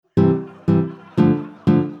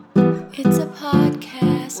It's a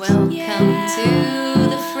podcast. Welcome to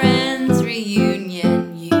the Friends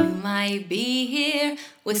Reunion. You might be here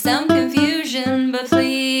with some confusion, but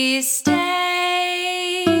please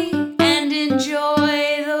stay and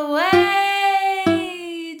enjoy the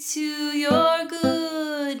way to your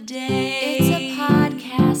good day. It's a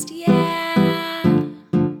podcast, yeah.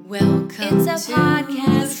 Welcome It's a to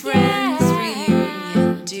podcast, the Friends yeah.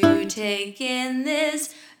 Reunion. Do take in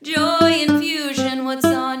this joy infusion. What's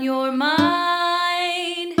on your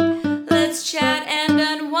mind? Let's chat and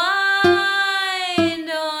unwind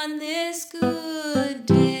on this good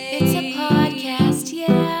day. It's a podcast,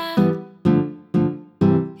 yeah.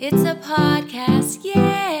 It's a podcast,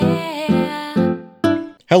 yeah.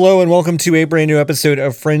 Hello and welcome to a brand new episode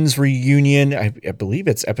of Friends Reunion. I believe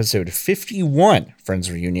it's episode 51, Friends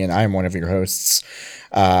Reunion. I am one of your hosts.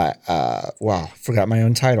 Forgot my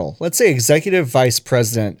own title. Let's say Executive Vice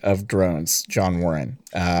President of Drones, John Warren.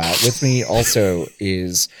 With me also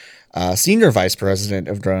is Senior Vice President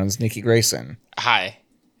of Drones, Nikki Grayson. Hi,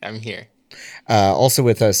 I'm here. Also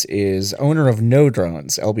with us is owner of No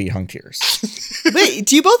Drones, LB Hunktears. Wait,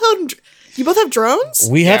 do you both have drones?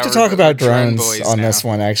 We have Yeah, to we're talk about drone drones boys on now. this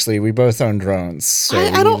one, actually. We both own drones, so I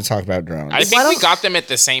we need don't- to talk about drones. I think we got them at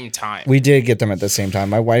the same time. We did get them at the same time.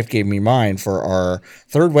 My wife gave me mine for our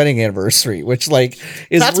third wedding anniversary, which is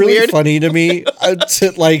That's really weird. funny to me.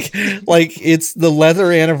 Like it's the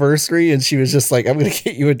leather anniversary, and she was just like, "I'm going to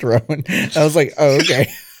get you a drone." I was like, "Oh, okay."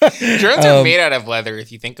 Drones are made out of leather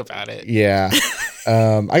if you think about it. Yeah.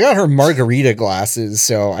 I got her margarita glasses,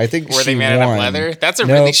 so I think Were she they made out won. of leather? That's a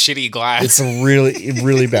No, really shitty glass. It's a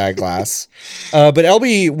really bad glass. But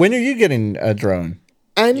LB, when are you getting a drone?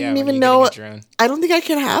 I Yeah, didn't when even you know. get a drone. I don't think I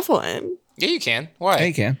can have one. Yeah, you can. Why? Hey,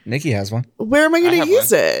 you can. Nikki has one Where am I going have to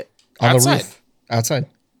use one. it? on Outside. the roof. Outside.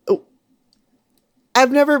 I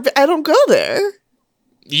don't go there.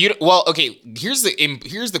 Okay. Here's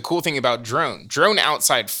the cool thing about drone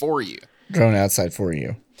outside for you. Drone outside for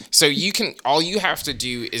you. So all you have to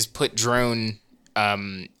do is put drone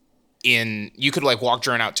in. You could like walk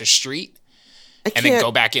drone out to street I and can't. then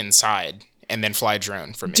go back inside and then fly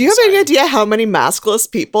drone from. Do you have any inside. idea how many maskless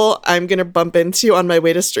people I'm going to bump into on my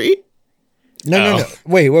way to street? No. Oh.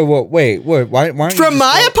 Wait. Why don't you From just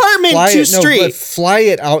my apartment fly to it, street. but fly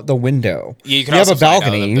it out the window. Yeah, you can have also a fly it out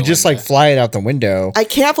balcony. of You the just window. like fly it out the window. I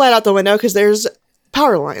can't fly it out the window because there's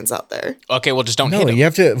power lines out there. Okay, well just don't No, hit 'em. you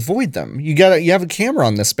have to avoid them. You have a camera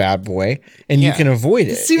on this bad boy, and you Yeah. can avoid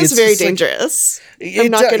it. It seems It's very just like- dangerous.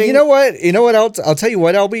 It, not getting- You know what? I'll tell you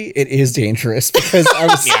what, LB. It is dangerous because I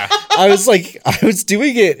was Yeah. I was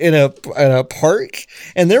doing it in a park,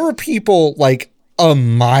 and there were people like a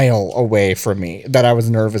mile away from me that I was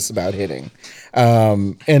nervous about hitting.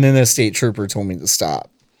 And then a state trooper told me to stop.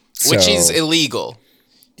 Which So, is illegal.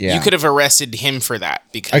 yeah. You could have arrested him for that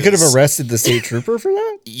because I could have arrested the state trooper for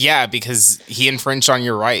that. Yeah, because he infringed on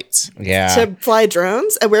your rights. Yeah. To fly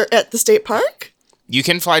drones, and we're at the state park. You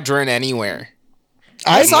can fly drone anywhere.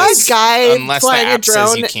 I saw a guy Unless the flying a app says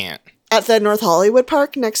drone you can't. at the North Hollywood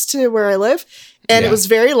Park next to where I live, and Yeah. it was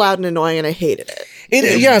very loud and annoying, and I hated it.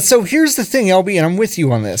 Yeah, so here's the thing, LB, and I'm with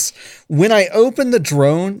you on this. When I opened the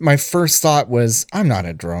drone, my first thought was, I'm not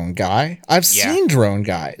a drone guy. I've Yeah. seen drone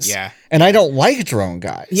guys. Yeah. And I don't like drone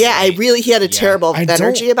guys. Yeah, he had a terrible I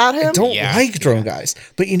energy don't- about him. I don't Yeah. like drone guys.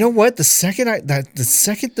 But you know what? The second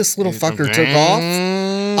this little fucker took off,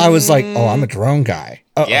 I was like, oh, I'm a drone guy.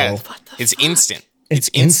 Uh-oh. Yeah. It's instant. It's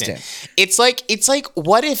instant. It's like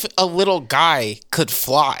what if a little guy could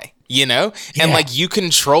fly, you know? And Yeah. like you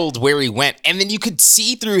controlled where he went and then you could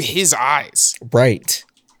see through his eyes. Right.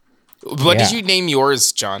 What did Yeah. you name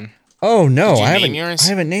yours, John? Oh, no. Did you I name yours?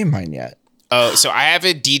 haven't named mine yet. Oh, so I have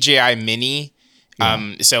a DJI Mini.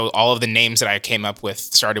 So all of the names that I came up with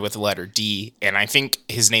started with the letter D, and I think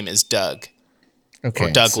his name is Doug Okay.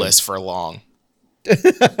 or Douglas for long.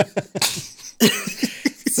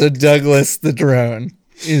 So Douglas the drone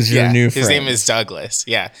is your new friend. His name is Douglas.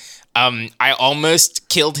 Yeah. I almost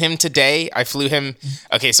killed him today. I flew him.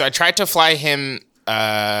 Okay, so I tried to fly him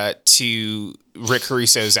to Rick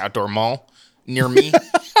Caruso's outdoor mall near me.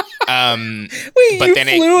 Wait, but you then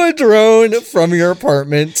flew a drone from your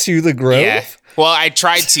apartment to the Grove? Yeah. Well, I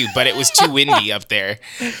tried to, but it was too windy up there.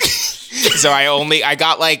 So I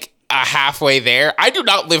got like halfway there. I do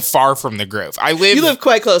not live far from the Grove. You live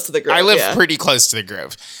quite close to the Grove. I live yeah. pretty close to the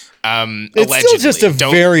Grove. It's Allegedly. still just a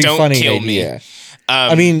very Don't funny kill idea. Me.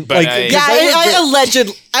 I mean, but like, I- Yeah,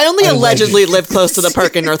 I only allegedly live close to the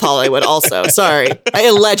park in North Hollywood. Also, sorry, I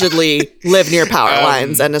allegedly live near power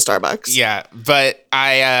lines and a Starbucks. Yeah, but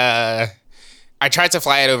I tried to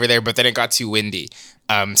fly it over there, but then it got too windy.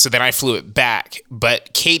 So then I flew it back,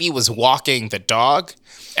 but Katie was walking the dog,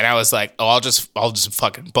 and I was like, "Oh, I'll just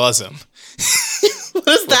fucking buzz him." What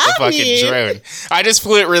does that The fucking mean? drone. I just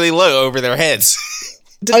flew it really low over their heads.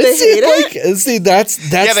 Did they hate it? See,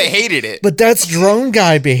 that's Yeah, they hated it. But that's drone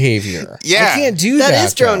guy behavior. Yeah. I can't do that. That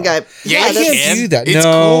is drone though. guy. Yeah, I you can't can. do that. It's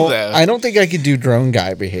no, cool, though. I don't think I could do drone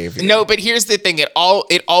guy behavior. No, but here's the thing. It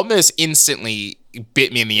almost instantly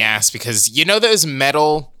bit me in the ass because you know those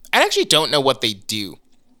metal. I actually don't know what they do.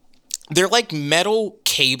 They're like metal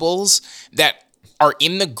cables that are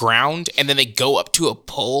in the ground and then they go up to a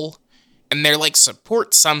pole and they're like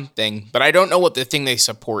support something, but I don't know what the thing they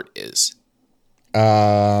support is.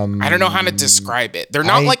 I don't know how to describe it. They're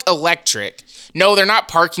not like electric. No, they're not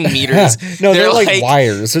parking meters. No, they're like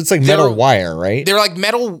wires. It's like metal they're- wire, right? They're like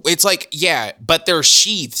metal. It's like, yeah, but they're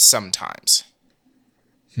sheathed sometimes.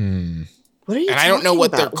 What are you And I don't know talking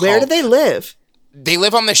what they're about? Where do called. they live? They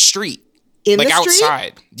live on the street. In like the street?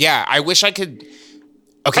 outside. Yeah, I wish I could.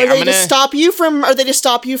 Okay, Are I'm they gonna to stop you from? Are they to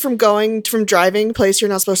stop you from driving a place you're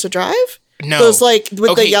not supposed to drive? no. Those like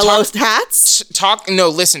with Okay, the yellow talk- hats.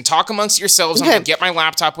 Listen, talk amongst yourselves. I'm Okay. gonna get my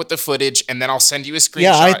laptop with the footage, and then I'll send you a screenshot.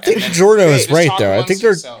 Yeah, I and think then- Jordo is Just right talk though. I amongst think they're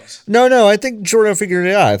yourselves. no. I think Jordo figured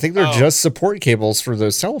it out. I think they're Oh. just support cables for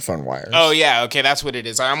those telephone wires. Oh yeah, okay, that's what it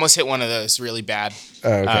is. I almost hit one of those really bad.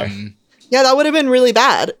 Okay. Yeah, that would have been really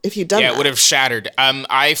bad if you'd done Yeah, that. it would have shattered.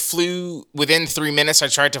 I flew within 3 minutes. I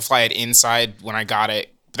tried to fly it inside when I got it.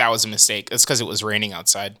 But that was a mistake. It's because it was raining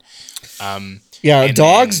outside. Yeah, and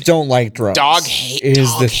dogs then- don't like drones. Dog hate is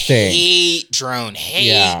dog the thing. Hate drone. Hate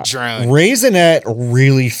Yeah, drone. Raisinette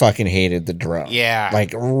really fucking hated the drone. Yeah.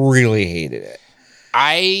 like really hated it.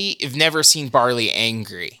 I've never seen Barley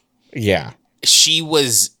angry. Yeah, She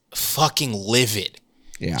was fucking livid.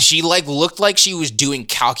 yeah. She like looked like she was doing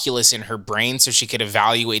calculus in her brain so she could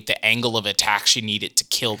evaluate the angle of attack she needed to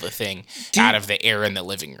kill the thing out of the air in the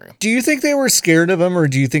living room. Do you think they were scared of him, or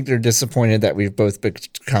do you think they're disappointed that we've both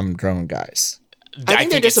become drone guys? I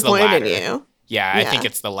think they're it's the disappointed in latter. you. Yeah, I Yeah. think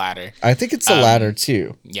it's the latter. I think it's the latter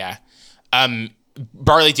too. Yeah.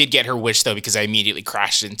 Barley did get her wish though because I immediately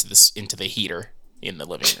crashed into the heater in the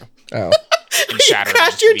living room Oh, and shattered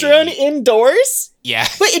Crashed your the- drone indoors? Yeah.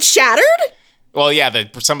 Wait, it shattered? Well, yeah.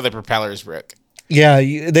 Some of the propellers broke. yeah.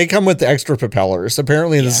 They come with the extra propellers.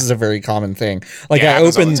 Apparently, this is a very common thing. Like Yeah, it I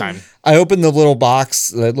happens all the opened, time. I opened the little box,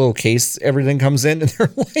 that little case everything comes in, and there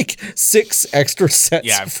are like 6 extra sets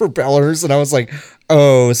Yeah. of propellers, and I was like,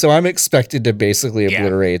 oh, so I'm expected to basically Yeah.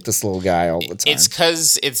 obliterate this little guy all the time. It's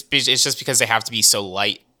because it's just because they have to be so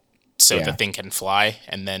light so Yeah. the thing can fly,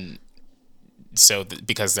 and then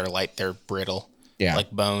because they're light, they're brittle, Yeah.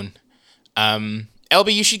 like bone.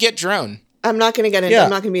 LB, you should get drone. I'm not gonna get into. Yeah. I'm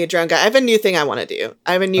not gonna be a drone guy. I have a new thing I want to do.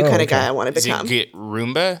 I have a new Oh, kind of okay. guy I want to Is it become. get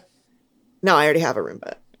Roomba? No, I already have a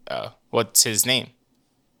Roomba. Oh, what's his name?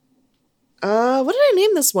 What did I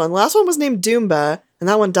name this one? Last one was named Doomba, and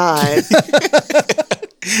that one died.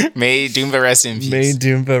 May Doomba rest in peace. May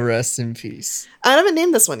Doomba rest in peace. I haven't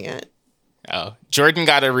named this one yet. Oh, Jordan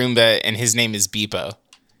got a Roomba, and his name is Beepo,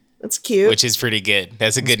 That's cute. which is pretty good.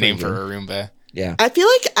 That's a good name for a Roomba. Yeah. I feel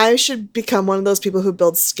like I should become one of those people who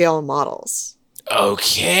build scale models.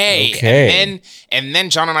 Okay. Okay. And then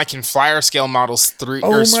John and I can fly our scale models through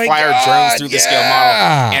Oh or my fly our God, drones through the scale yeah.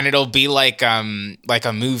 model. And it'll be like a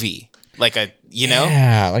movie. Like a know?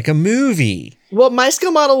 Yeah, like a movie. Well, my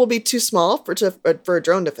scale model will be too small for a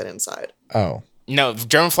drone to fit inside. Oh. No,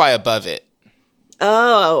 drone fly above it.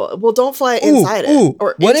 Oh, well, don't fly inside it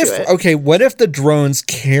or what into if it. okay, what if the drones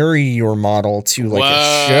carry your model to like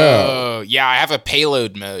a show? Whoa. Yeah, I have a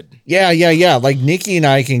payload mode. Yeah. Like Nikki and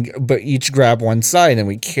I can but each grab one side and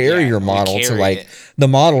we carry Yeah, your we model to carry like it. the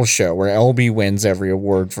model show where LB wins every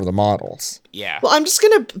award for the models. Yeah. Well, I'm just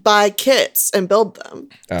gonna buy kits and build them.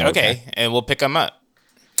 Oh, okay. And we'll pick them up.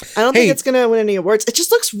 I don't Hey. think it's gonna win any awards. It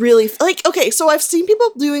just looks really like okay. So I've seen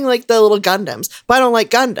people doing like the little Gundams, but I don't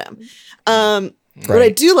like Gundam. What I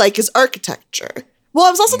Right. do like is architecture. Well,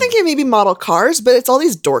 I was also thinking maybe model cars, but it's all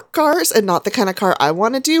these dork cars and not the kind of car I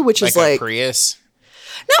want to do, which is Like like a Prius.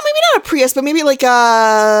 no, maybe not a Prius, but maybe like a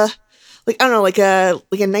I don't know, like a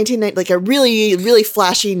 1990, like a really really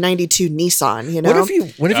flashy 92 Nissan. You know,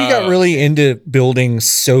 What if you got really into building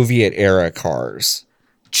Soviet era cars?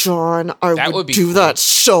 John, I That would would be do cool. that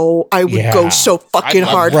so I would go Yeah. so fucking I'd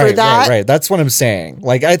love hard Right, for that. right. That's what I'm saying.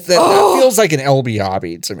 Like that feels like an LB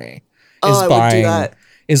hobby to me. Oh, I would do that.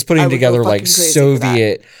 Is I putting would go together like fucking crazy for that.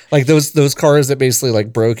 Soviet, like those cars that basically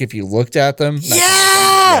like broke if you looked at them. That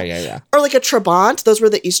kind of thing. Yeah. Or like a Trabant. Those were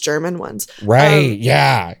the East German ones. Right.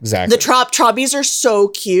 Yeah. Exactly. The Trabis are so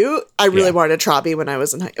cute. I really Yeah. wanted a Trabi when I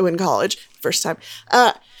was in college, first time.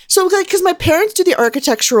 So, like, because my parents do the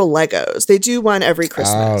architectural Legos. They do one every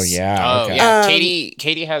Christmas. Oh yeah. Oh Okay. yeah,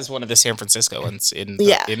 Katie has one of the San Francisco ones in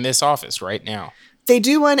this office right now. They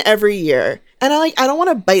do one every year, and I don't want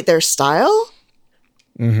to bite their style.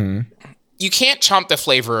 You can't chomp the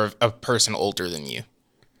flavor of a person older than you.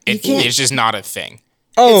 can't. It's just not a thing.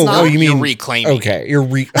 Oh, not- oh, you mean You're reclaiming. Okay, you're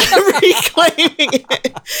Reclaiming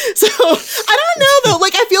it. So I don't know though.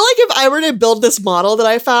 Like I feel like if I were to build this model that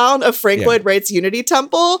I found of Frank Yeah. Lloyd Wright's Unity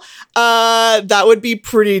Temple, that would be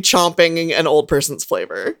pretty chomping an old person's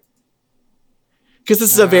flavor. Because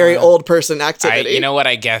this is a very old person activity. You know what?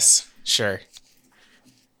 I guess. Sure.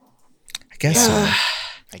 I guess so.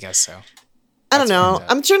 I guess so. I don't know. fun,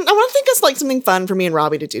 I'm trying. I want to think it's like something fun for me and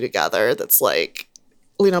Robbie to do together. That's like,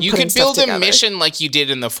 You putting could stuff build a together. mission like you did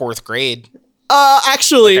in the 4th grade.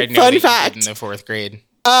 Actually, I know that fun you did fact. in the 4th grade.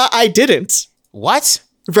 I didn't. What?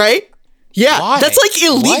 Right? Yeah, Why? that's like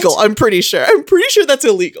illegal. What? I'm pretty sure. that's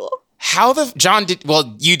illegal. How the John did?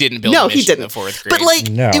 Well, you didn't build. No, a he mission didn't. In the 4th grade. But like,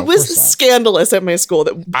 No, it of was course not. scandalous at my school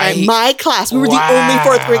that my class, we were the only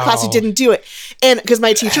 4th grade class who Wow. didn't do it, and because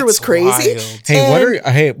my teacher was That's crazy. wild.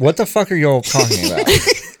 Hey, what the fuck are y'all talking about?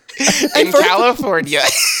 in California.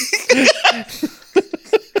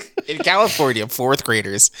 In California, 4th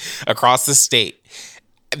graders across the state,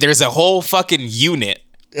 there's a whole fucking unit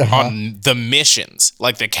on the missions,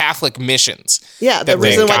 like the Catholic missions. Yeah, the That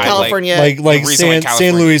reason why guy, California. like The reason why San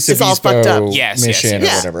California Luis is all fucked up. Obispo Yes, mission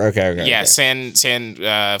yes. or whatever. Okay. Yeah, okay. San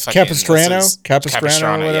fucking Capistrano, what's those?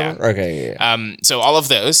 Capistrano, or yeah. whatever. Okay, yeah. So all of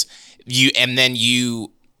those,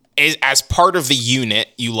 as part of the unit,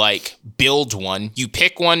 you like build one. You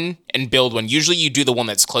pick one and build one. Usually you do the one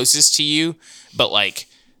that's closest to you, but like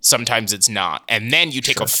sometimes it's not. And then you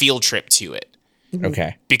take a field trip to it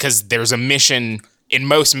Okay. because there's a mission in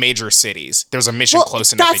most major cities. There's a mission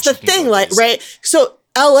close enough. That's the that you can thing, go like, visit. right? So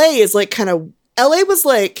LA is like LA was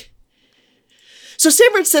like, so San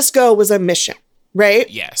Francisco was a mission, right?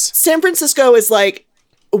 Yes. San Francisco was like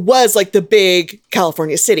the big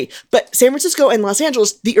California city. But San Francisco and Los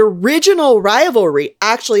Angeles, the original rivalry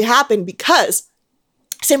actually happened because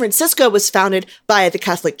San Francisco was founded by the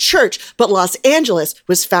Catholic Church, but Los Angeles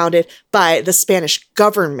was founded by the Spanish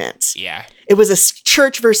government. Yeah. It was a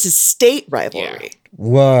church versus state rivalry.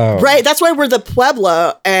 Whoa. Right? That's why we're the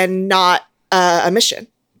Pueblo and not a mission.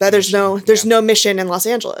 That there's no mission in Los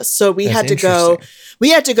Angeles. So we That's had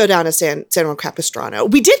to go down to San Juan Capistrano.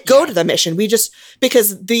 We did go to the mission. We just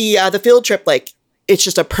because the field trip, like, it's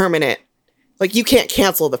just a permanent, like, you can't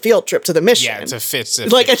cancel the field trip to the mission. Yeah, it's a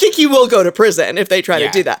fit. Like, I think you will go to prison if they try to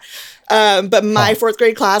do that. But my 4th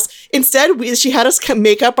grade class, instead, she had us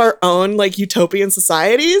make up our own, like, utopian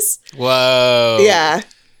societies. Whoa. Yeah.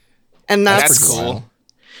 And That's cool.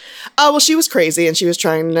 Oh, well, she was crazy and she was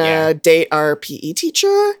trying to Yeah. date our PE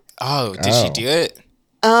teacher. Oh, did she do it?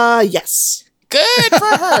 Yes. Good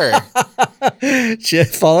for her.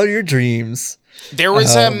 Follow your dreams. There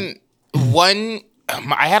was one.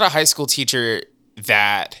 I had a high school teacher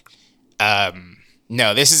that.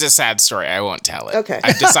 No, this is a sad story. I won't tell it. Okay.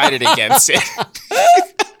 I've decided against it.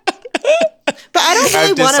 But I don't I've really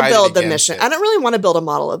want to decided build the against mission. it. I don't really want to build a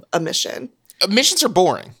model of a mission. Missions are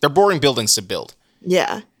boring. They're boring buildings to build.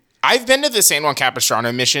 Yeah. I've been to the San Juan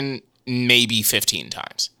Capistrano mission maybe 15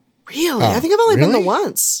 times. Really? I think I've only been really? to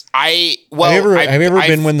once. Have you ever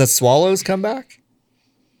been when the swallows come back?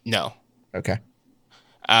 No. Okay.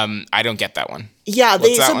 I don't get that one. Yeah,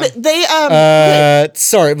 What's that one?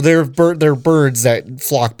 Sorry, they're birds that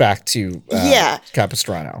flock back to Yeah.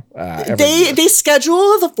 Capistrano. Every year. they schedule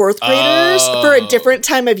the 4th graders for a different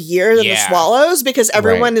time of year than the Yeah. swallows because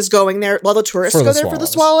everyone is going there. Well, the tourists For go the there for the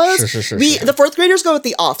swallows. swallows. Sure. The 4th graders go with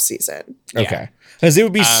the off season. Okay. Because it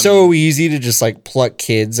would be so easy to just like pluck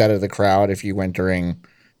kids out of the crowd if you went during,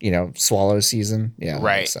 swallow season. Yeah, that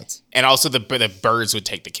Right. makes sense. And also the birds would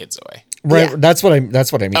take the kids away. Right. Yeah. That's what I mean.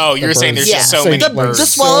 Oh, The you're saying birds- there's just so many the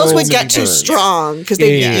birds. swallows would So get many too birds. strong because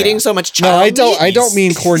they'd Yeah. be eating so much No, child I don't. meat. I don't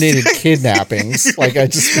mean coordinated kidnappings. Like I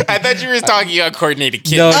just. I thought you were talking about coordinated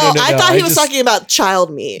kids. No, Oh, I thought he was just- talking about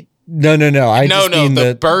child meat. No. I No, just no, mean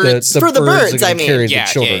the birds- For the birds, are gonna I mean. carry Yeah,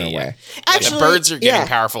 the children yeah, yeah. away. Actually, the birds are getting yeah.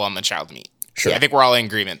 powerful on the child meat. Sure. I think we're all in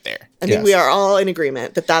agreement there. I think Yes. we are all in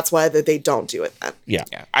agreement that that's why they don't do it then. Yeah.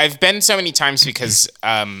 Yeah, I've been so many times because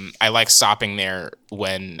I like stopping there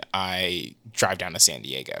when I drive down to San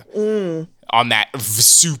Diego on that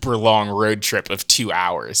super long road trip of 2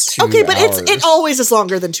 hours. Okay, but hours. it always is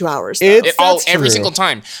longer than 2 hours. Though. It's- That's Every true. single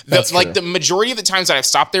time. That's true. The majority of the times that I've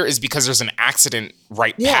stopped there is because there's an accident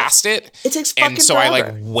right Yeah. past it. It takes and fucking so I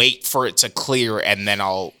forever. like wait for it to clear and then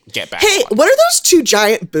I'll get back. Hey, on. what are those 2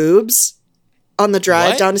 giant boobs on the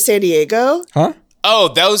drive What? down to San Diego? Huh? Oh,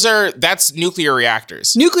 that's nuclear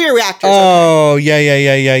reactors. Nuclear reactors. Oh,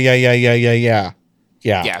 yeah.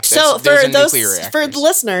 Yeah. So those for are those nuclear for reactors. the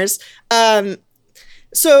listeners,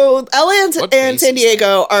 so LA What and base San is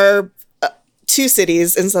Diego are two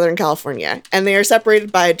cities in Southern California, and they are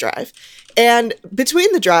separated by a drive. And between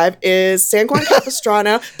the drive is San Juan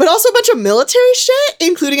Capistrano, but also a bunch of military shit,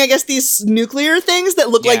 including, I guess, these nuclear things that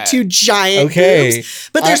look like Yeah. two giant Okay. boobs.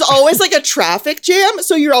 But there's always like a traffic jam,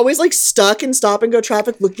 so you're always like stuck in stop and go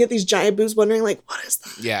traffic, looking at these giant boobs, wondering like, what is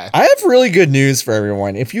that? Yeah. I have really good news for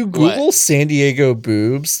everyone. If you Google What? San Diego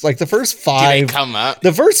boobs, like the first Do they five, come up?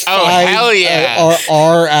 the first Oh, five hell yeah.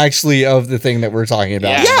 are actually of the thing that we're talking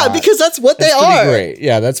about. Yeah. Yeah, Not- because that's what that's they pretty are. great.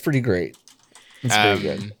 Yeah, that's pretty great. That's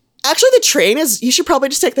pretty good. Actually, the train is. You should probably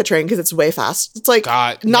just take the train because it's way fast. It's like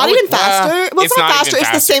God, not no, even it- faster. Well, it's not faster. even It's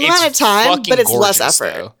the faster. same amount of time, fucking but it's less gorgeous,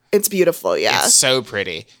 effort. though. It's beautiful. Yeah. It's so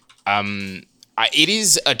pretty. It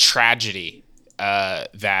is a tragedy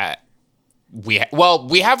that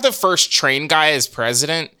we have the first train guy as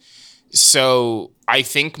president. So I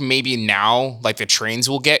think maybe now, like, the trains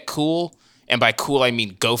will get cool, and by cool I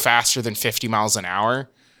mean go faster than 50 miles an hour.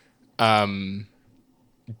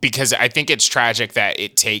 Because I think it's tragic that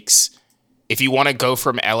it takes, if you want to go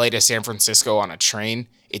from LA to San Francisco on a train,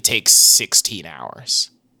 it takes 16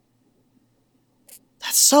 hours.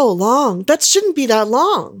 That's so long. That shouldn't be that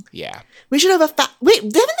long. Yeah. We should have a wait.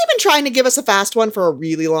 Haven't they been trying to give us a fast one for a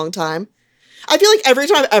really long time? I feel like every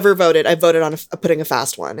time I've ever voted, I voted on putting a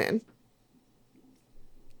fast one in.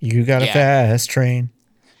 You got a Yeah. fast train.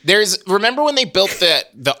 Remember when they built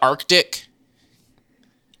the Arctic?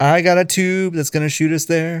 I got a tube that's gonna shoot us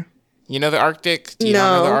there. You know the Arctic? Do you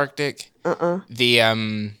not know the No. Arctic?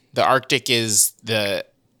 The Arctic is the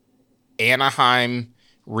Anaheim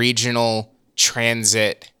Regional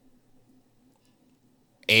Transit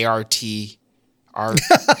ART.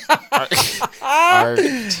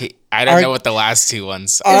 I don't know what the last two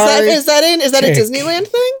ones are. Is that a Arctic. Disneyland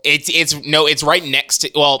thing? It's right next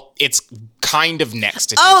to, well, it's kind of next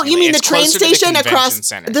to Oh, you Disneyland. mean the It's train closer to the station convention across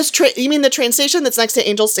center. this train? You mean the train station that's next to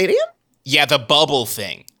Angel Stadium? Yeah, the bubble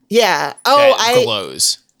thing Yeah. Oh, that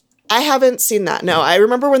glows. I haven't seen that. No, I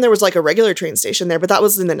remember when there was like a regular train station there, but that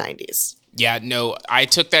was in the 90s. Yeah, no, I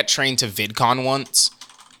took that train to VidCon once,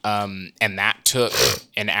 and that took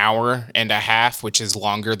an hour and a half, which is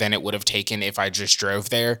longer than it would have taken if I just drove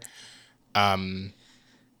there,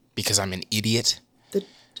 because I'm an idiot.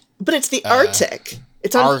 But it's the Arctic.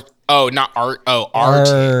 It's on. Arctic. Arctic.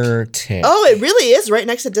 Arctic. Oh, it really is right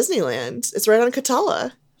next to Disneyland. It's right on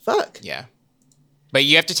Catala. Fuck. Yeah, but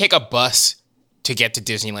you have to take a bus to get to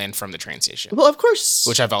Disneyland from the train station, Well, of course.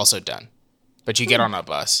 which I've also done. But you get on a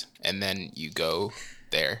bus and then you go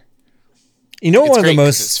there. You know, It's one of the great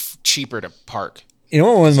 'cause most it's cheaper to park. You know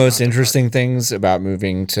what one of the most interesting things about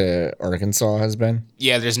moving to Arkansas has been?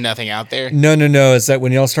 Yeah, there's nothing out there. No. It's that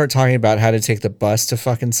when y'all start talking about how to take the bus to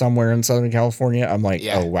fucking somewhere in Southern California, I'm like,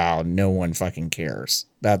 Yeah. oh wow, no one fucking cares.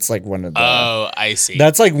 That's like one of the Oh, I see.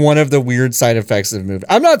 that's like one of the weird side effects of moving.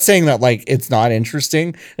 I'm not saying that like it's not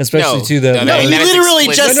interesting, especially No, to the no, No, that he is literally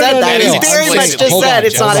explicit. just said that. is He very much explicit. just Hold said on,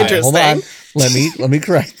 it's not Jessica. Hold on. interesting. Let me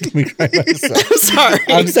correct myself. I'm sorry.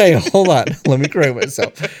 I'm saying, hold on, let me correct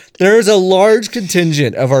myself. There is a large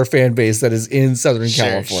contingent of our fan base that is in Southern Sure,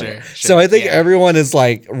 California. sure, So I think yeah. everyone is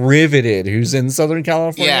like riveted who's in Southern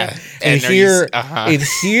California. Yeah, And and are you- here, uh-huh.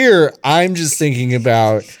 here, I'm just thinking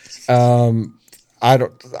about, I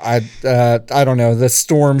don't know, the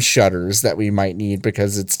storm shutters that we might need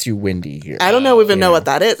because it's too windy here. I don't even know what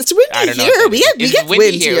that is. It's I windy don't know. here. what We that get is. It's wind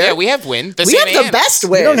windy here. Yeah, we have wind. We Santa have the Ana. best We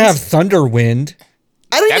wind. don't have thunder wind.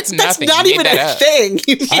 I don't That's even. That's nothing. not You even made a that up. thing.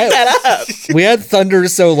 You made that up. We had thunder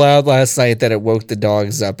so loud last night that it woke the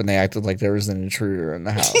dogs up and they acted like there was an intruder in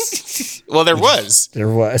the house. Well, there was. There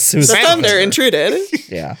was. It was The Santa thunder Claus. intruded.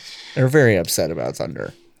 Yeah. They're very upset about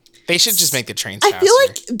thunder. They should just make the trains I faster. feel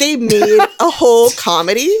like they made a whole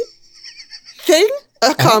comedy thing,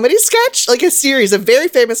 a comedy sketch, like a series of very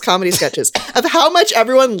famous comedy sketches of how much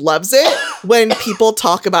everyone loves it when people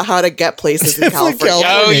talk about how to get places in It's like California. Oh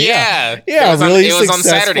California, yeah, Yeah, It was really on, it was on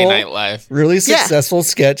Saturday successful. Night Live. Really Yeah. successful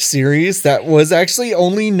sketch series that was actually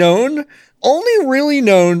only really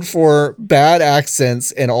known for bad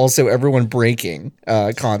accents and also everyone breaking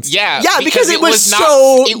constantly. Yeah, Yeah, because it was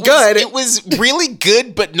so good. It was really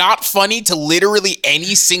good, but not funny to literally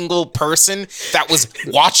any single person that was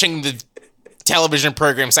watching the television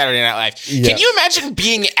program Saturday Night Live. Yeah. Can you imagine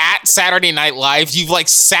being at Saturday Night Live? You've like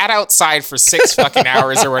sat outside for 6 fucking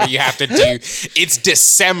hours or whatever you have to do. It's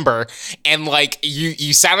December and like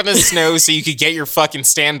you sat in the snow so you could get your fucking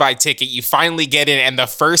standby ticket. You finally get in and the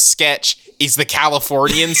first sketch is the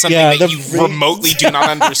Californian, something Yeah, that the you remotely do not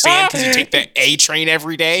understand because you take the A train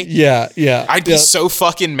every day. Yeah. I'd be so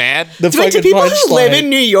fucking mad. The Do fucking people who live punchline- in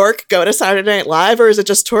New York go to Saturday Night Live, or is it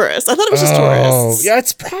just tourists? I thought it was just Oh, tourists. yeah,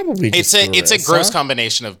 it's probably It's just a tourists, gross huh?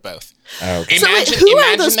 combination of both. Okay. So wait, who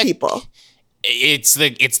are those people? It's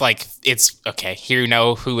okay. Here you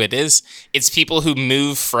know who it is. It's people who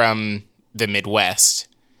move from the Midwest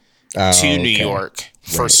to New York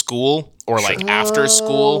for school or like after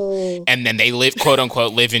school, and then they live, quote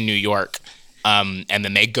unquote, live in New York, and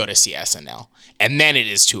then they go to see SNL, and then it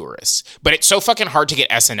is tourists. But it's so fucking hard to get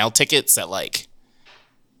SNL tickets that like,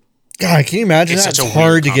 God, can you imagine It's that? such a It's weird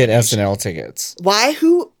hard to get combination. SNL tickets. Why?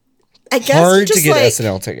 Who? I guess you Hard just to get like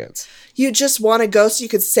SNL tickets. you just want to go so you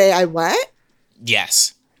could say I went.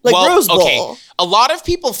 yes, Like Rose Bowl. A lot of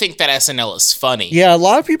people think that SNL is funny. Yeah, a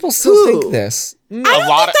lot of people still Who? think this. a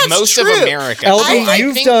lot of that's most true. of America. LB, I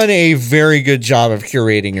you've think- done a very good job of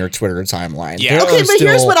curating your Twitter timeline. Yeah. There Okay, are but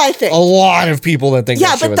here's still what I think. A lot of people that think Yeah,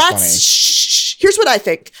 that shit but was that's funny. here's what I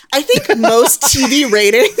think. I think most TV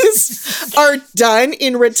ratings are done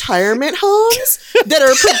in retirement homes that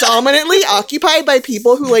are predominantly occupied by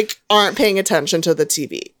people who like aren't paying attention to the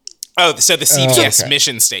TV. Oh, so the CBS okay.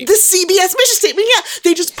 mission statement. The CBS mission statement, yeah,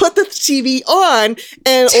 they just put the TV on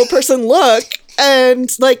and old person look and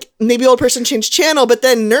like maybe old person change channel, but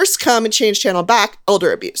then nurse come and change channel back,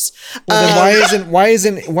 elder abuse. Well, then why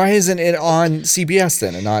isn't it on CBS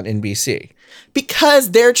then and not NBC?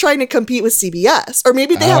 Because they're trying to compete with CBS, or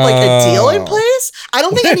maybe they have like a deal in place. I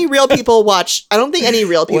don't think any real people watch. I don't think any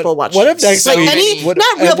real people watch. What if next like week- any what-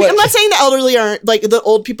 not real? what- people. I'm not saying the elderly aren't like the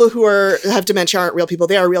old people who have dementia aren't real people.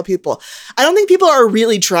 They are real people. I don't think people are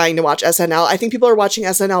really trying to watch SNL. I think people are watching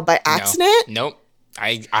SNL by accident. Nope.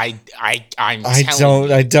 I'm I telling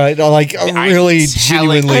don't like I'm really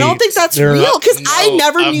telling- genuinely. I don't think that's they're- real because I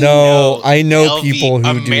never knew. No, I know LV, people who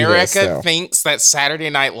do this, America though. thinks that Saturday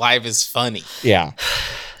Night Live is funny. Yeah.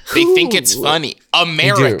 They think it's funny.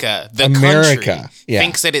 America, the America, country, yeah.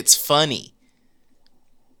 thinks that it's funny.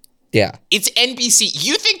 Yeah. It's NBC.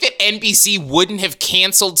 You think that NBC wouldn't have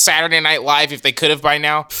canceled Saturday Night Live if they could have by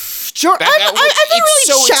now? I've been it's really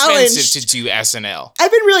so challenged. expensive to do SNL.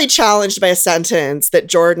 I've been really challenged by a sentence that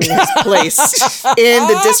Jordan has placed in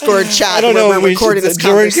the Discord chat I don't where know. we're We recording should, this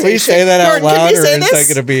Jordan, conversation. can we say that out Jordan, can loud, we or say is this?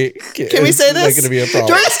 that going to be? Can we say Is this? that going to be a problem?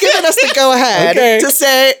 Jordan's given us the go ahead Okay. to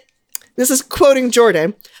say, this is quoting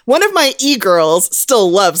Jordan, one of my e-girls still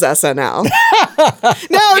loves SNL.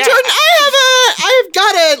 Now, Jordan, I have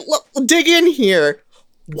got to dig in here.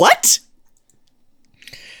 What?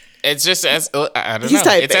 It's just as I don't He's know.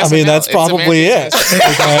 typing. It's I mean, SNL. that's It's probably it.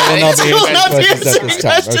 America's I will not be Will answering not be questions at this answering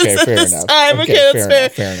time. questions Okay, at fair this enough. time. Okay, Okay, that's fair.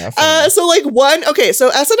 Fair enough. So like so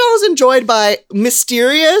SNL is enjoyed by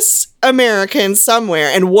mysterious Americans somewhere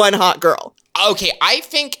and one hot girl. Okay, I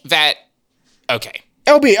think that. Okay,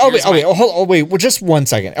 LB, Here's my- wait, well, just 1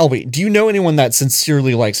 second. LB, do you know anyone that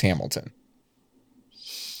sincerely likes Hamilton?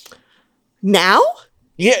 Now?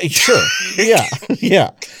 Yeah, sure. Yeah,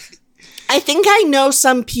 yeah. I think I know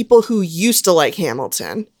some people who used to like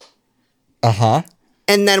Hamilton. Uh-huh.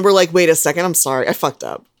 And then we're like, wait a second, I'm sorry, I fucked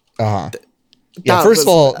up. Uh-huh. Yeah, That first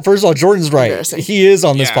of was all, Jordan's right. embarrassing. He is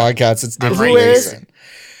on this Yeah. podcast. It's Nick I'm right. Grayson.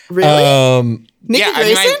 Really? Nikki yeah, I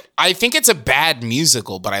mean, Grayson? I think it's a bad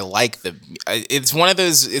musical, but I like the. It's one of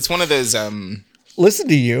those. Listen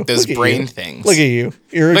to you. Those Look at brain you. things. Look at you.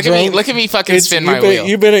 You're a Look at me! drone- Look at me! Fucking It's- spin you've my been- wheel.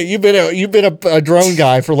 You've been a drone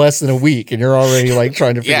guy for less than a week, and you're already like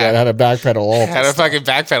trying to figure Yeah. out how to backpedal all How this. to fucking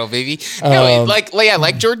backpedal, baby. No,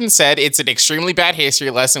 like Jordan said, it's an extremely bad history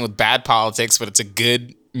lesson with bad politics, but it's a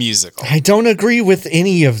good musical. I don't agree with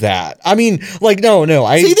any of that. I mean, like, no.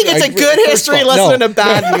 So you think it's a good first history of all, lesson no. and a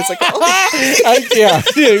bad musical? yeah,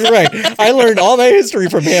 you're right. I learned all my history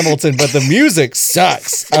from Hamilton, but the music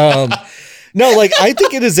sucks. No, like I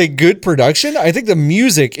think it is a good production. I think the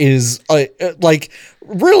music is like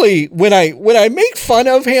really when I make fun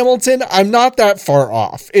of Hamilton, I'm not that far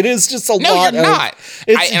off. It is just a No, lot. you're not.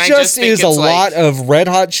 It I just just think is a it's lot like- of Red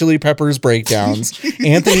Hot Chili Peppers breakdowns.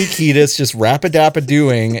 Anthony Kiedis just rap-a-dappa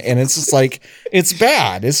doing, and it's just like it's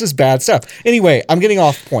bad. It's just bad stuff. Anyway, I'm getting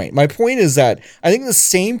off point. My point is that I think the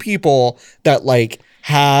same people that like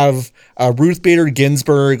have Ruth Bader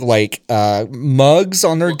Ginsburg like mugs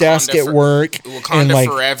on their desk at work, Wakanda and like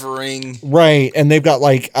forevering. right, and they've got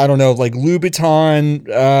like I don't know like Louboutin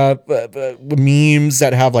memes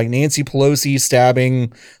that have like Nancy Pelosi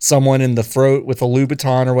stabbing someone in the throat with a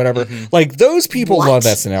Louboutin or whatever. Like those people What? love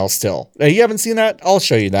SNL still. You haven't seen that? I'll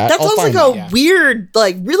show you that. That I'll sounds like find a that. weird,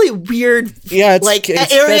 like really weird, Yeah, it's like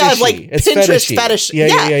it's area fetishy. of like It's Pinterest fetishy. fetish. Yeah,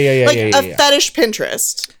 like yeah. a fetish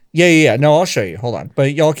Pinterest. Yeah. No, I'll show you. Hold on.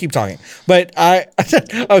 But y'all keep talking. But I,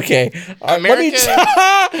 okay. Let me,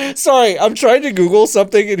 sorry, I'm trying to Google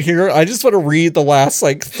something in here. I just want to read the last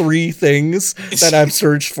like 3 things that I've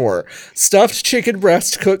searched for. Stuffed chicken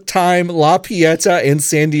breast, cook time, La Pieta, and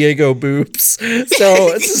San Diego boobs. So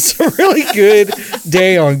this is a really good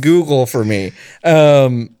day on Google for me.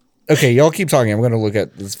 Okay, y'all keep talking. I'm going to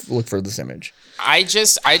look for this image. I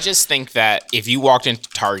just think that if you walked into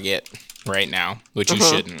Target right now, which you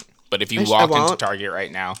shouldn't, but if you walked into Target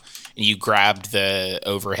right now and you grabbed the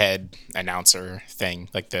overhead announcer thing,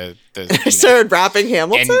 like the Started rapping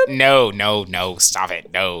Hamilton. and no, stop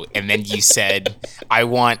it, no, and then you said, I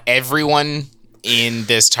want everyone in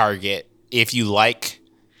this Target, if you like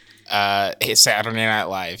Saturday Night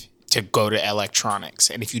Live, to go to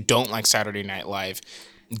electronics, and if you don't like Saturday Night Live,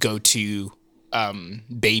 go to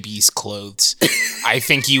baby's clothes. I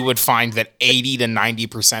think you would find that 80 to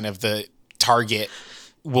 90% of the Target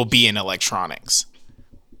will be in electronics.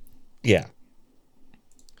 Yeah.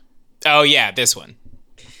 Oh yeah, this one.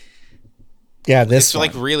 Yeah, this It's one.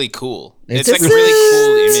 like really cool. It's It's like really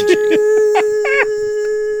cool imagery.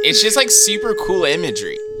 It's just like super cool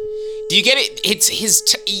imagery. Do you get it? It's his.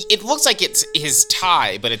 It looks like it's his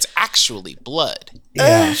tie, but it's actually blood.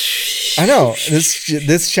 Yeah, I know.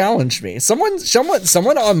 This challenged me. Someone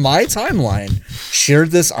on my timeline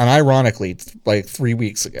shared this unironically like 3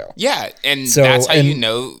 weeks ago. Yeah, and So, that's how you and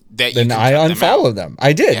know that. Then you can I cut them out. unfollowed them.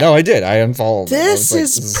 I did. Yeah. No, I did. I unfollowed them. I This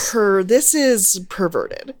was like, this is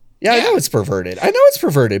perverted. Yeah, I Yeah. know it's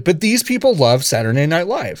perverted. But these people love Saturday Night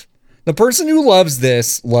Live. The person who loves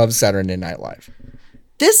this loves Saturday Night Live.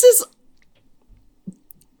 This is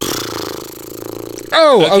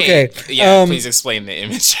Oh, okay. Yeah, please explain the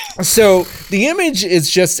image. So the image is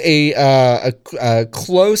just a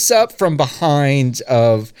close up from behind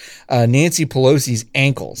of Nancy Pelosi's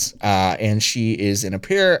ankles, and she is in a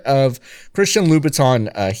pair of Christian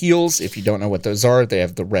Louboutin heels. If you don't know what those are, they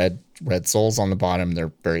have the red soles on the bottom.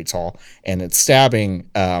 They're very tall, and it's stabbing.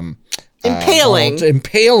 Impaling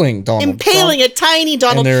Donald Trump. a tiny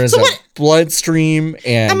Donald. And there is So a what? bloodstream,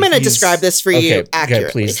 and I'm going to he's- describe this for you accurately.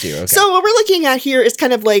 Okay, please do. Okay. So what we're looking at here is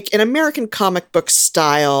kind of like an American comic book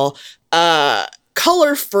style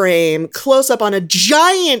color frame close up on a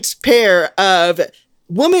giant pair of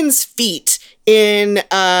woman's feet in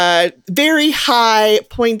very high,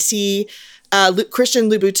 pointy Christian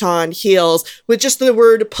Louboutin heels with just the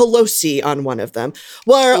word Pelosi on one of them.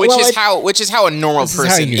 Which is how a normal is how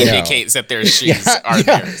person you know. indicates that their shoes are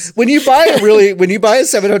theirs. When you buy a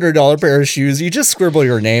 $700 pair of shoes, you just scribble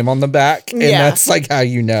your name on the back, and Yeah. that's like how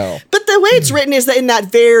you know. But the way it's written is that in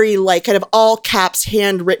that very like kind of all caps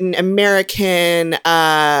handwritten American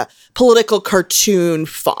political cartoon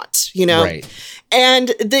font, you know? Right. And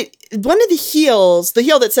one of the heels, the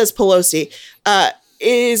heel that says Pelosi,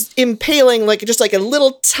 is impaling like a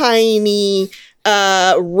little tiny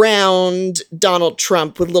round Donald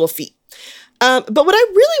Trump with little feet. But what I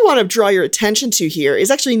really want to draw your attention to here is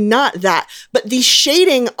actually not that, but the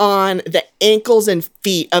shading on the ankles and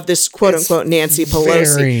feet of this quote unquote Nancy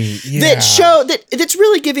Pelosi that's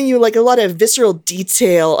really giving you like a lot of visceral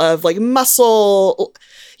detail of like muscle,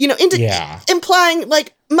 you know, implying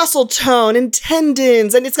like muscle tone and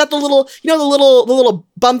tendons, and it's got the little, you know, the little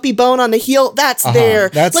bumpy bone on the heel. That's there.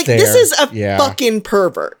 That's like there. this is a Yeah. fucking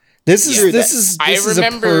pervert. This is I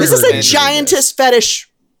remember- This is pervert a into giantess fetish,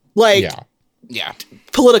 like Yeah. Yeah.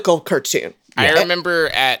 political cartoon. I remember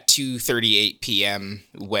at 2:38 p.m.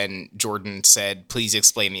 when Jordan said, please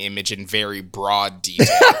explain the image in very broad detail.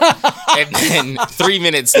 And then 3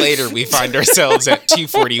 minutes later, we find ourselves at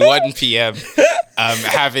 2:41 p.m.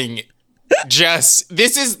 Having just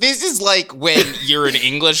this is like when you're in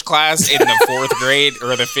English class in the 4th grade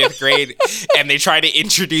or the 5th grade and they try to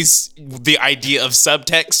introduce the idea of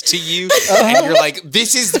subtext to you and you're like,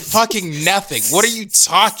 this is fucking nothing. What are you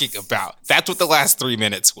talking about? That's what the last 3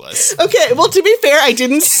 minutes was. Okay, well, to be fair, I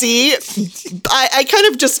didn't see. I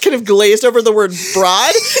kind of glazed over the word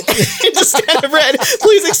broad. and just kind of read,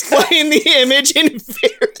 please explain the image in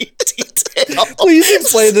very detail. Please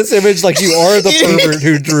explain this image like you are the pervert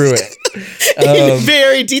who drew it. In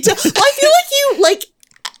very detail. Well, I feel like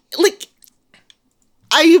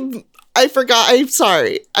you I forgot. I'm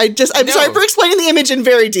sorry. I'm No. sorry for explaining the image in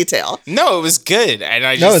very detail. No, it was good, and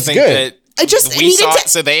I No, just it's think good. that I just we needed saw to- it,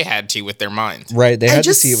 so they had to with their minds. Right. They had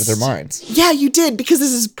just- to see it with their minds. Yeah, you did, because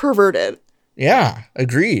this is perverted. Yeah.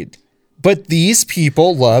 Agreed. But these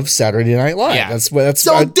people love Saturday Night Live. Yeah. That's what. That's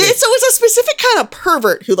So, what, so it's a specific kind of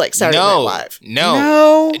pervert who likes Saturday Night Live.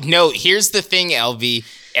 No. Here's the thing, LB,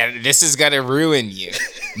 and this is gonna ruin you.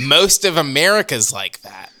 Most of America's like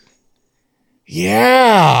that.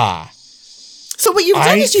 Yeah. So what you've done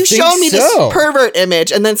I is you've think shown me so. this pervert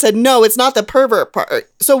image and then said, no, it's not the pervert part.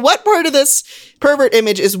 So what part of this pervert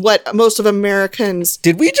image is what most of Americans...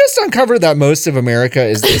 Did we just uncover that most of America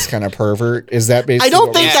is this kind of pervert? Is that basically? I don't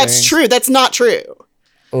what think we're that's saying? true. That's not true.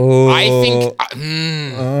 Oh, I think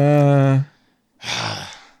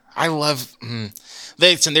I love.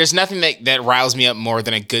 Listen, there's nothing that riles me up more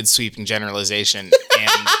than a good sweeping generalization, and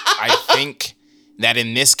I think that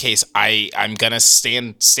in this case, I'm gonna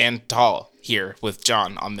stand tall here with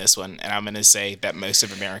John on this one, and I'm gonna say that most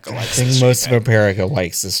of America I likes think this most JPEG. of America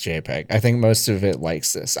likes this JPEG. I think most of it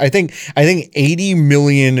likes this. I think 80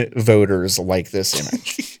 million voters like this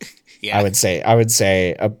image. Yeah, I would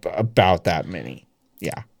say about that many.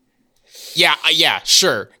 Yeah. yeah,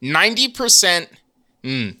 sure. 90%,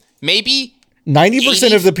 maybe. 90%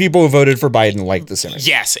 80 of the people who voted for Biden like this image.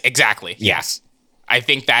 Yes, exactly. Yes. I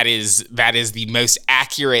think that is the most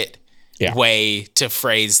accurate Yeah. way to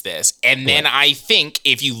phrase this. And then I think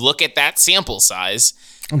if you look at that sample size,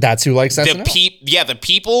 That's who likes SNL. the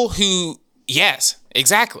people who yes,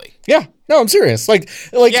 exactly. Yeah. No, I'm serious. Like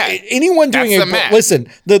Yeah, anyone doing that's a the math. listen,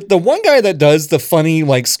 the one guy that does the funny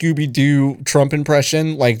like Scooby-Doo Trump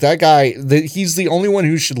impression, like that guy, he's the only one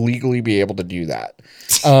who should legally be able to do that.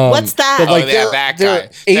 What's that? but, like, That there guy are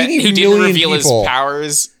 80 who didn't million reveal people his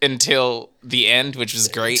powers until the end, which was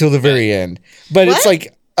great. till the very end. But it's What?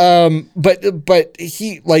 like but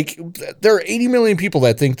he like there are 80 million people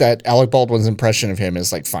that think that Alec Baldwin's impression of him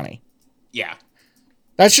is like funny. Yeah.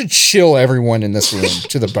 That should chill everyone in this room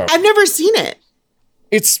to the bone. I've never seen it.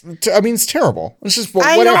 It's terrible. It's just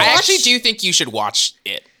I whatever. know. I actually do think you should watch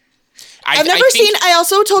it. I've never seen. I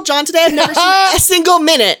also told John today I've never seen a single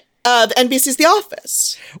minute of NBC's The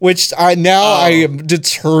Office. Which I am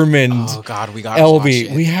determined. Oh God, we got to watch LB,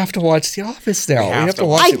 it. we have to watch The Office now. We have to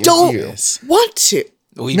watch I it with don't you. want to.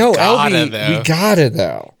 We No, gotta, LB, though. we gotta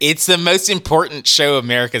though. It's the most important show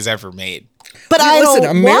America's ever made. But I Listen,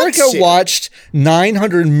 don't America want to. watched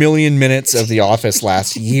 900 million minutes of The Office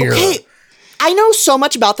last year. Hey, I know so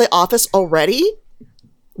much about The Office already.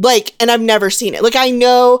 Like, and I've never seen it. Like, I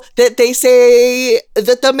know that they say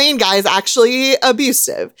that the main guy is actually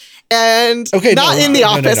abusive. And Okay, not no, in The no,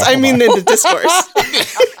 no, Office. no, I hold mean on. in the discourse.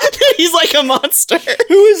 He's like a monster.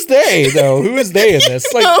 Who is they though? Who is they in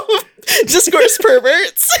this? Like, Discourse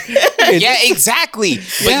perverts. Yeah, exactly.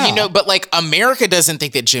 But Yeah. but like America doesn't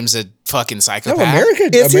think that Jim's a fucking no, psychopath. America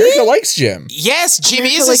Is he? likes Jim. Yes, Jim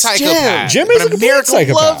America is a likes Jim. psychopath. Jim is but a complete America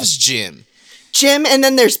psychopath. loves Jim. Jim, and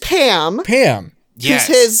then there's Pam, Pam, Yes.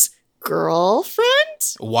 who's his girlfriend?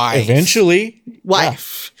 Why? eventually.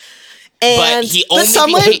 Wife. But And he only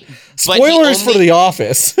someone Spoilers for The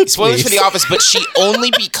Office. Spoilers for please. The Office, but she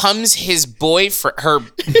only becomes his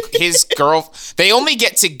boyfriend, his girl. They only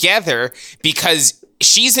get together because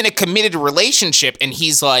she's in a committed relationship, and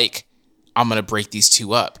he's like, "I'm gonna break these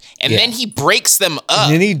two up," and Yeah. then he breaks them up,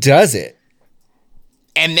 And then he does it.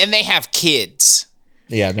 and then they have kids,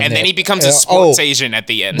 Yeah, and then he becomes a sports agent at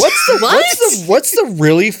the end. What's the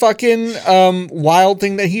really fucking wild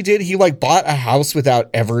thing that he did? He like bought a house without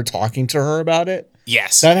ever talking to her about it.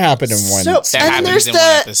 Yes, That happened in one. So- that and happens there's in one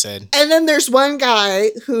the- episode. And then there's one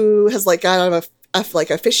guy who has like got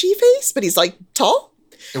a fishy face, but he's like tall.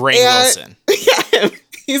 Ray and- Wilson. Yeah,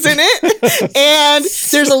 he's in it. And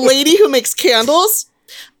there's a lady who makes candles.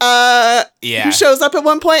 Yeah. Who shows up at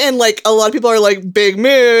one point, and like a lot of people are like big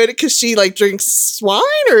mood because she like drinks wine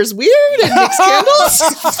or is weird and makes candles.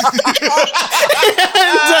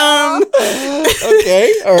 and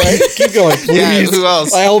Okay, all right, keep going, please. Yeah, who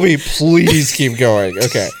else? LB, please keep going.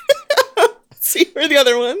 Okay. see where are the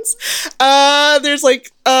other ones. There's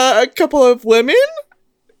like a couple of women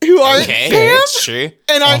who aren't Okay, Pam that's true.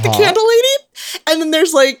 and aren't the candle lady, and then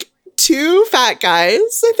there's like two fat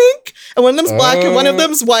guys, I think, and one of them's black and one of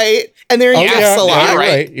them's white, and they're in Oh, gifts yeah, a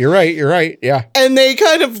lot. you're right. Yeah. And they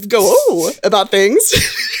kind of go oh about things.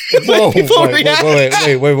 Whoa, people wait, react. whoa.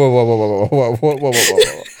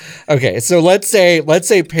 Okay, so let's say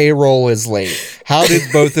payroll is late. How did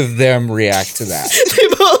both of them react to that? they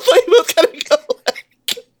both kind of go like,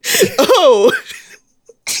 oh.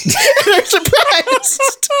 And I'm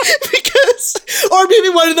surprised because, or maybe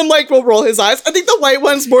one of them like will roll his eyes. I think the white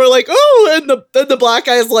one's more like, oh, and the black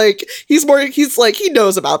guy's like, he's like, he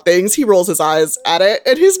knows about things. He rolls his eyes at it,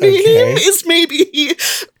 and his name is maybe,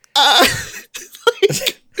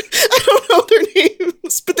 like, I don't know their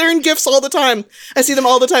names, but they're in GIFs all the time. I see them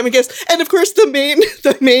all the time in GIFs. And of course, the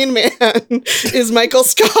main man is Michael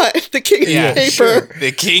Scott, the king of paper. Sure.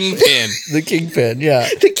 The kingpin. The kingpin, yeah.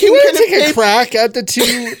 The You kingpin want of to take a paper. crack at the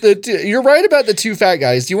two? You're right about the two fat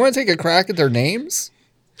guys. Do you want to take a crack at their names?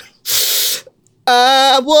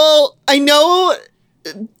 Well, I know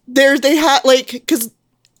they had like, because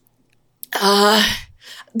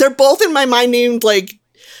they're both in my mind named like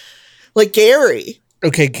Gary.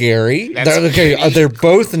 Okay, Gary. That's They're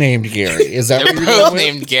both named Gary. Is that They're what you're both going with?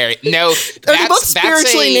 named Gary. No, They're both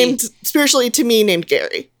that's spiritually to me named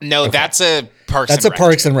Gary. No, that's a Parks. That's and a Rec.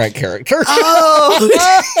 Parks and Rec character. Oh,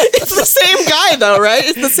 it's the same guy though, right?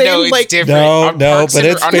 It's the same No, it's like. different. No, On no, Parks but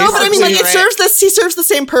and- it's on No, basically- but I mean, like, Parks he serves the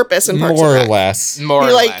same purpose in Parks More and or Rec. less. More He,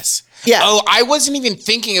 or like- less. Yeah. Oh, I wasn't even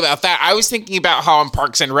thinking about that. I was thinking about how on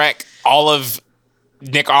Parks and Rec, all of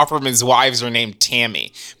Nick Offerman's wives are named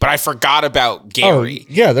Tammy, but I forgot about Oh, Gary.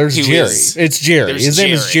 yeah, there's who Jerry. is- It's Jerry. there's His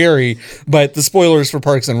name is Jerry, but the spoilers for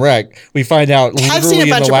Parks and Rec, we find out seen a literally in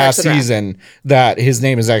bunch the of last Parks and Rec. season that his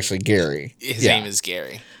name is actually Gary. His name is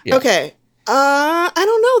Gary. Yeah. Okay. I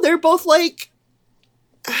don't know. They're both like.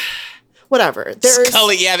 Whatever. There's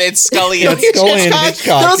Scully, yeah, it's Scully. Yeah, and it's Scully and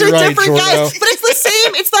Hitchcock. Those are You're right, different guys, Jordo. but it's the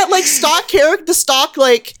same. It's that like stock character, the stock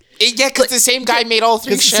like. Yeah, because the same guy made all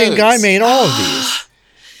three It's the shows. same guy made all of these.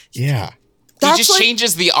 Yeah. He That's just like-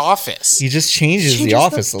 changes the office. He just changes the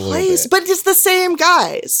office a little place, bit. but it's the same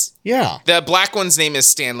guys. Yeah. The black one's name is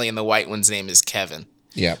Stanley and the white one's name is Kevin.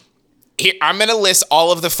 Yeah. Here, I'm going to list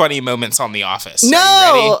all of the funny moments on The Office. Are you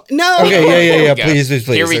No, ready? no. Okay, yeah. Here we go. Please.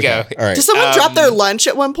 Here we Okay. go. All right. Did someone drop their lunch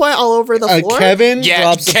at one point all over the floor? Kevin Yeah,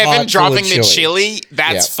 drops a pot Kevin full dropping of the chili.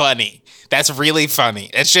 That's Yeah. funny. That's really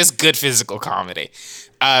funny. It's just good physical comedy.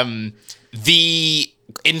 The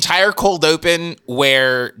entire cold open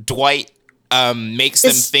where Dwight makes them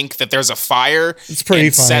It's- think that there's a fire. It's pretty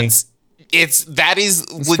and funny. That is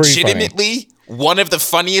pretty legitimately one of the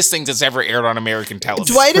funniest things that's ever aired on American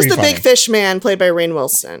television. Dwight is pretty the funny. big fish man played by Rainn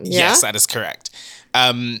Wilson. Yeah? Yes, that is correct.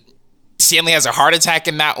 Stanley has a heart attack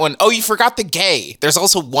in that one. Oh, you forgot the gay. There's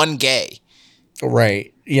also one gay.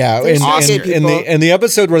 Right. Yeah. There's In, gay in people. the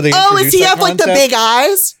episode where they Oh, does he introduce that have like the concept- big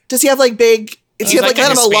eyes? Does he have like big? Does he He's have like like a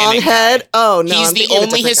kind of a long Hispanic guy. head? Oh no, He's I'm the thinking of a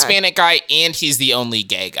only different guy. Hispanic guy, and he's the only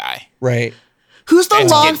gay guy. Right. Who's the And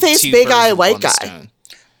to get long faced two big birds eye with white one guy? stone.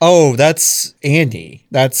 Oh, that's Andy.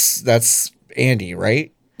 That's Andy,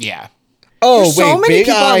 right? Yeah. Oh, There's wait, so many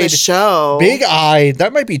people on the big-eyed, show. big-eyed.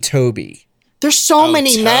 That might be Toby. There's so Oh,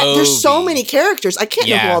 many men. There's so Toby. many characters. I can't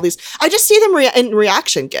know who Yeah. all these. I just see them in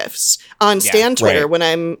reaction gifs on Stan Twitter right. when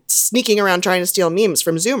I'm sneaking around trying to steal memes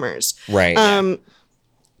from Zoomers. Right. Um,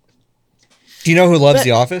 Do you know who loves but-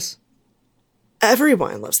 The Office?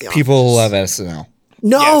 everyone loves the Office. People love SNL.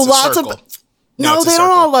 No, Yeah, it's a lots circle. of. No, it's a they don't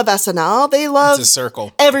circle. all love SNL. They love. It's a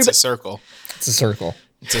circle. everybody- It's a circle. It's a circle.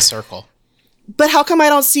 It's a circle. But how come I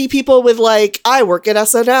don't see people with like I work at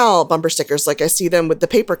SNL bumper stickers like I see them with the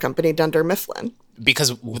paper company Dunder Mifflin?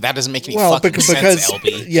 Because that doesn't make any Well, fucking because sense,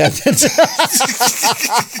 LB. yeah, that's,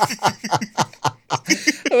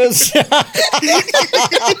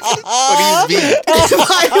 What do you mean?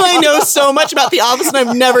 Why do I know so much about The Office and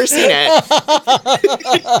I've never seen it?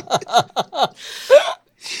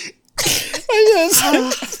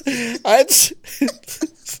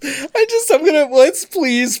 I'm gonna let's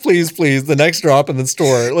please the next drop in the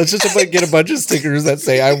store. Let's just get a bunch of stickers that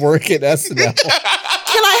say I work at SNL.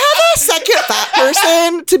 Can I have a second fat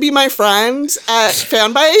person to be my friend at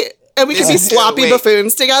Fanbite? And we could be sloppy Wait.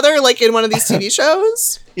 buffoons together, like in one of these TV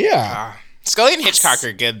shows? Yeah. Scully and Hitchcock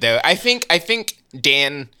are good though. I think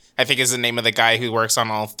Dan, I think is the name of the guy who works on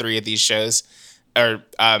all three of these shows. Or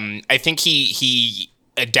I think he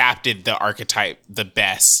adapted the archetype the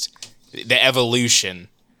best. The evolution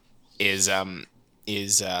is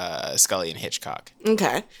Scully and Hitchcock.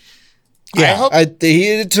 Okay. Yeah. hope-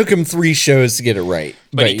 It took him 3 shows to get it right.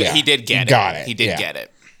 But yeah, he did get it. Got it. He did yeah. get it.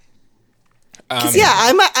 'Cause, yeah,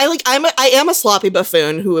 I am a sloppy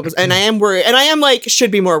buffoon who was, and I am worried, and I am like should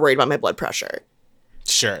be more worried about my blood pressure.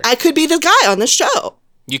 Sure. I could be the guy on this show.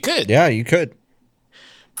 You could. Yeah, you could.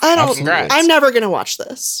 I don't. Congrats. I'm never gonna watch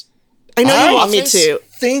this. I know I you want me Office? to.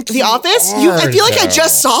 Think The you Office? are, I feel like I though.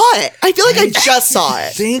 just saw it. I feel like I just saw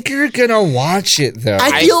it. think you're gonna watch it though.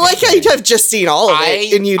 I feel like I have just seen all of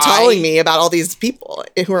it in you telling I- me about all these people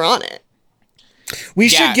who are on it. We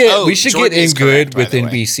Yeah. should get Oh, we should Jordan get in is good correct, with by the way.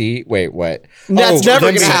 NBC. Wait, what? That's never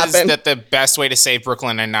then gonna we- happen. Says that the best way to save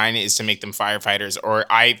Brooklyn Nine-Nine is to make them firefighters,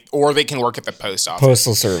 or they can work at the post office.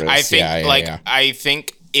 Postal Service. I think yeah. I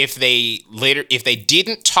think if they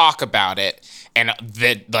didn't talk about it, and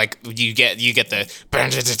that like you get the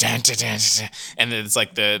and then it's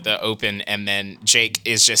like the open, and then Jake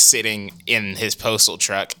is just sitting in his postal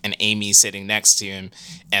truck and Amy's sitting next to him,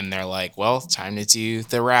 and they're like, well, time to do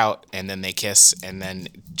the route, and then they kiss, and then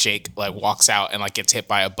Jake like walks out and like gets hit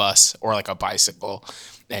by a bus or like a bicycle,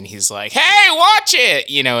 and he's like, hey, watch it,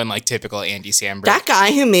 in like typical Andy Samberg. That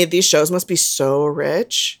guy who made these shows must be so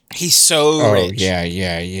rich. He's so Oh rich. yeah.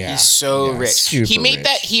 He's so Yeah, rich. super He made rich.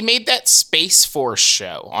 He made that Space Force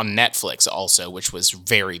show on Netflix also, which was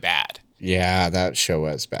very bad. Yeah, that show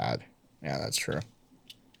was bad. Yeah, that's true.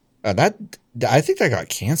 I think that got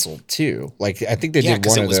canceled too. Like I think they Yeah, did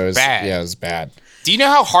 'cause one it of was those. bad. Yeah, it was bad. Do you know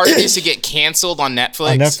how hard it is to get canceled on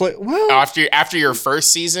Netflix? On Netflix. Well, After your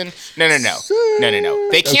first season? No.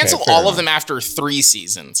 They cancel fair all enough. of them after 3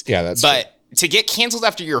 seasons. Yeah, that's But to get canceled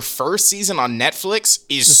after your first season on Netflix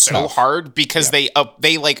is It's so tough. hard because they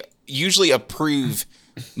like usually approve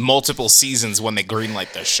multiple seasons when they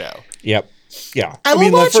greenlight the show. Yep. Yeah. I will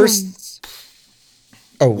mean, watch the first.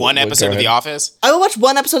 Oh, One go episode of ahead. The Office. I will watch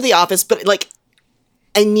one episode of The Office, but like,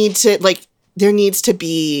 I need to like. There needs to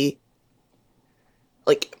be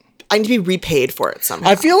like. I need to be repaid for it somehow.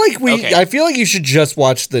 I feel like Okay. I feel like you should just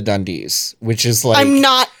watch the Dundies, which is like. I'm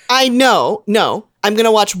not. I know. No, I'm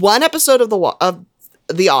gonna watch one episode of The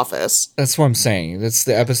Office. That's what I'm saying. That's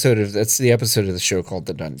the episode of the show called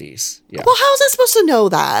the Dundies. Yeah. Well, how was I supposed to know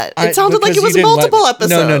that? It sounded like because it was you didn't multiple let me-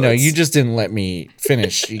 episodes. No. You just didn't let me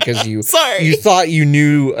finish because you Sorry. you thought you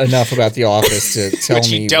knew enough about The Office to tell But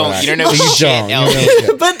you me. don't. what I- You don't know But you shit, don't. You Ellie. know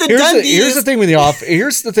shit. But the Here's the Dundies- thing with The Office.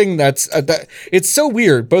 Here's the thing that it's so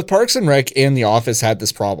weird. Both Parks and Rec and The Office had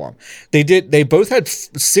this problem. They both had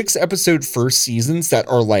 6-episode first seasons that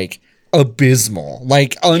are like abysmal,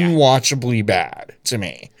 like unwatchably bad to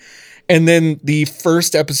me. And then the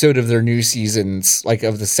first episode of their new seasons, like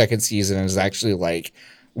of the second season, is actually like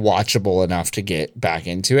watchable enough to get back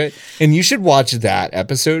into it. And you should watch that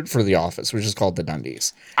episode for The Office, which is called The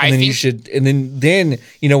Dundies. And I then you think- should, and then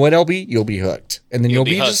you know what, LB, you'll be hooked, and then you'll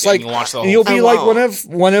be be hooked, just and like, you'll watch the and whole you'll be thing. like I one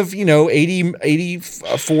of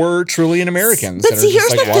 84 trillion Americans. But that are see,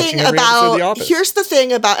 just, here's like, the watching thing every episode of The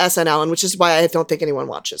about Office. SNL, and which is why I don't think anyone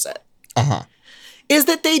watches it. Uh-huh. Is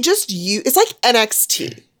that they just use it's like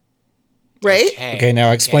NXT, right? Okay,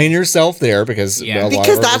 now explain yourself there because Yeah. a lot of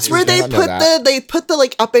Because our that's where listeners they may not know put that. they put the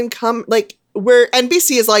like up and come like where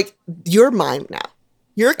NBC is like you're mine now.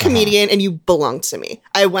 You're a comedian and you belong to me.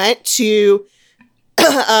 I went to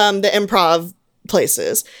the improv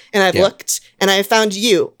places and I've Yeah. looked and I found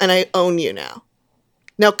you and I own you now.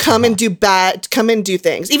 Now come and do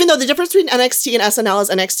things. Even though the difference between NXT and SNL is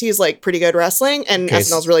NXT is like pretty good wrestling and Okay,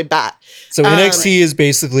 SNL is really bad. So NXT is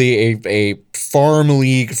basically a farm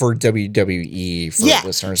league for WWE for Yeah.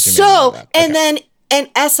 listeners who may not know So that. and Okay. then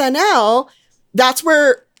and SNL, that's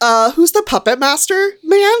where who's the puppet master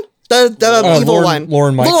man? The evil Lorne- one.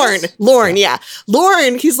 Lorne Michaels. Lorne, yeah.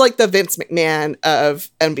 Lorne, he's like the Vince McMahon of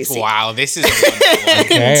NBC. Wow, this is a wonderful one.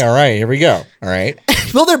 Okay, all right, here we go. All right.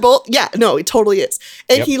 Well, they're both, yeah, no, he totally is.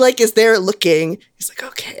 And Yep. he like is there looking, he's like,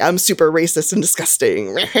 okay, I'm super racist and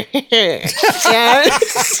disgusting. And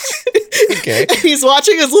Okay. he's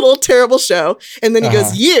watching his little terrible show, and then he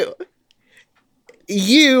goes,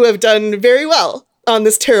 You have done very well on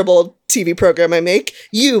this terrible TV program I make.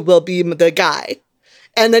 You will be the guy.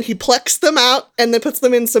 And then he plucks them out and then puts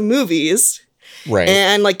them in some movies Right.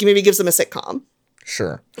 and like maybe gives them a sitcom.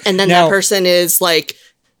 Sure. And then Now- that person is like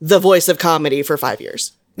the voice of comedy for 5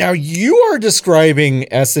 years. Now you are describing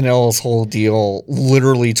SNL's whole deal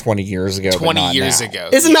literally 20 years ago. but 20 not years now. ago.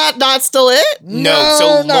 Isn't that not still it? No,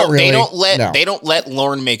 so not really. they don't let No. they don't let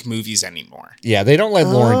Lorne make movies anymore. Yeah, they don't let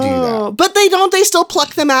Lauren do that. Oh, but they still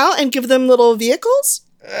pluck them out and give them little vehicles?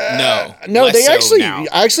 No, No, less they so now.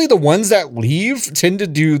 actually the ones that leave tend to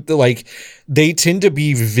do they tend to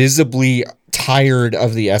be visibly tired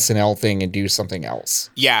of the SNL thing and do something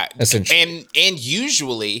else. Yeah, Essentially. and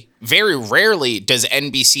usually, very rarely does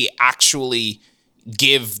NBC actually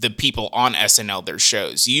give the people on SNL their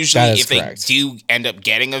shows. Usually, That is if they correct. do end up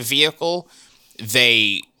getting a vehicle,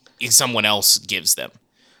 someone else gives them.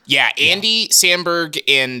 Yeah, Andy Samberg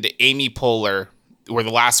and Amy Poehler were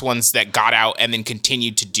the last ones that got out and then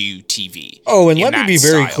continued to do TV. Oh, and in let me that be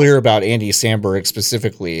very style. clear about Andy Samberg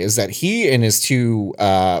specifically is that he and his two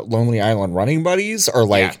Lonely Island running buddies are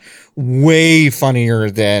like way funnier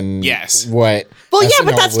than Yes. what. Well, yeah,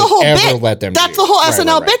 but SNL that's the would whole ever bit. Let them That's do. the whole Right,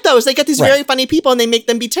 SNL right, bit, though, is they get these Right. very funny people and they make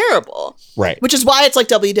them be terrible. Right. Which is why it's like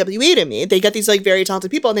WWE to me. They get these like very talented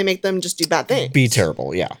people and they make them just do bad things. Be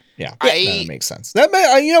terrible. Yeah. Yeah. I- That makes sense.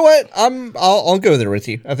 You know what? I'll go there with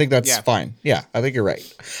you. I think that's fine. Yeah. I think you're right.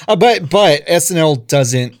 But SNL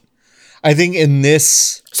doesn't, I think in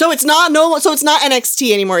this, So it's not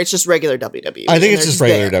NXT anymore. It's just regular WWE. I think and it's they're just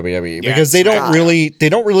regular there. WWE Yeah, because they don't got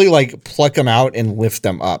really like pluck them out and lift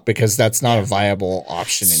them up because that's not a viable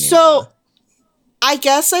option anymore. So I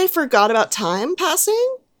guess I forgot about time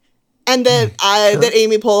passing, and that that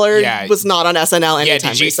Amy Poehler Yeah. was not on SNL Yeah,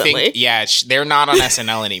 anytime did you recently. think? Yeah, they're not on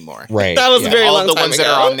SNL anymore. right. That was yeah. a very All long the time ones ago.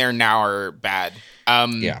 that are on there now are bad.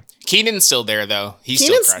 Yeah. Keenan's still there though. He's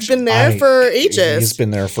Keenan's still crushing. been there for ages. He's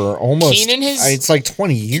been there for almost. Keenan has- it's like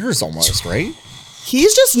 20 years almost, right?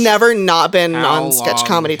 He's just never not been How on sketch long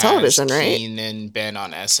comedy has television, right? Keenan been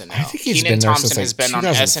on SNL. I think he's Keenan been there Thompson since, has like, been on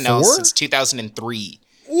SNL 2004? since 2003.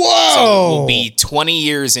 Whoa! So it will be 20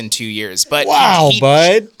 years in 2 years. But wow,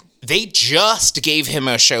 bud. they just gave him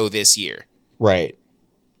a show this year. Right.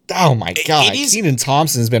 Oh my God. it is- Keenan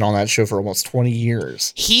Thompson's been on that show for almost 20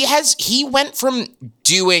 years. He went from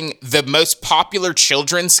doing the most popular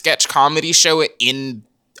children's sketch comedy show in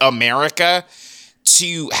America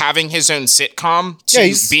to having his own sitcom to Yeah,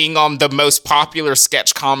 he's- being on the most popular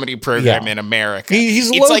sketch comedy program Yeah. in America. He's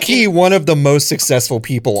It's low like key one of the most successful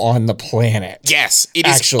people on the planet. yes, it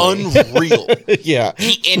is Actually. unreal. Yeah.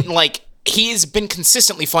 He has been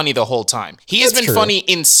consistently funny the whole time. He has That's been true. funny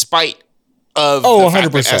in spite of Oh, the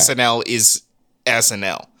fact that 100%. SNL is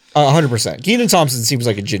SNL. 100%. Keenan Thompson seems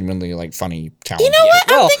like a genuinely like funny talent. You know what?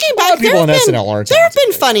 Well, I'm thinking a lot back. of people on SNL are There have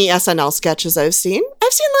been talented. funny SNL sketches I've seen.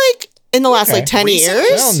 I've seen like in the last Okay. like 10 Recently?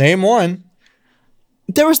 years. Well, name one.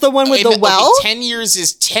 There was the one with And, the well. 10 years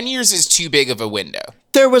is too big of a window.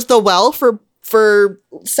 There was the well for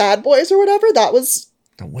Sad Boys or whatever. That was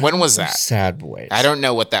When was that? Sad Boys. I don't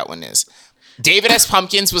know what that one is. David S.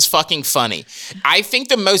 Pumpkins was fucking funny. I think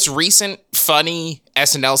the most recent funny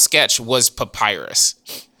SNL sketch was Papyrus,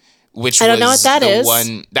 which I don't know was what that the is.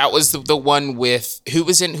 one that was the one with who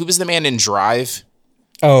was the man in Drive?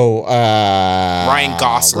 Oh, Ryan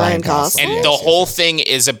Gosling. Ryan Gosling. And the whole thing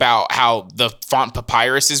is about how the font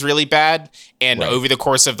Papyrus is really bad, and over the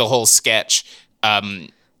course of the whole sketch,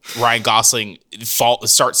 Ryan Gosling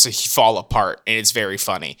starts to fall apart, and it's very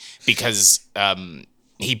funny because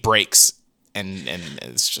he breaks, and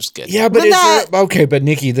it's just good. Yeah, but But is that- there, okay, but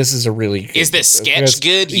Nikki, this is a really good, Is the sketch because-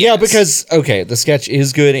 good? Yeah, Yes. because the sketch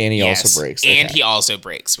is good and he Yes. also breaks. and Okay. he also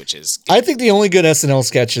breaks, which is good. I think the only good SNL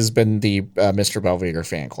sketch has been the Mr. Belvedere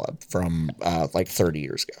fan club from like 30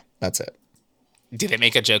 years ago. That's it. Did they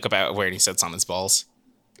make a joke about where he sits on his balls?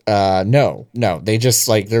 No. They just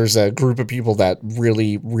like there's a group of people that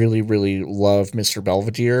really, really, really love Mr.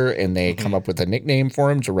 Belvedere, and they come up with a nickname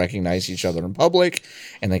for him to recognize each other in public,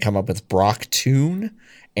 and they come up with Brock Toon,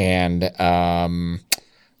 and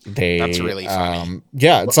they That's really funny.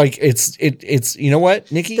 Yeah, it's like it's you know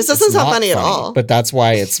what, Nikki? This doesn't It's sound not funny at all. but that's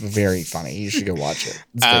why it's very funny. You should go watch it.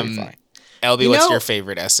 It's very funny. LB, You what's know- your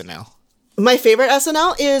favorite SNL? my favorite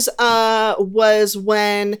SNL is was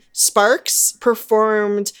when Sparks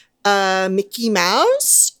performed Mickey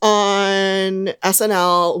Mouse on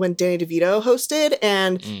SNL when Danny DeVito hosted,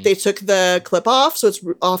 and they took the clip off, so it's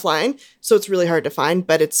offline, so it's really hard to find,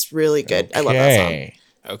 but it's really good. I love that song. Okay.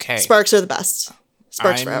 Okay. Sparks are the best.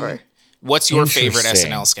 Sparks I'm- forever. What's your favorite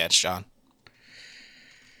Interesting. SNL sketch, John?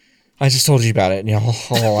 I just told you about it. And That was,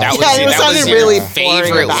 Yeah, it that sounded was really your boring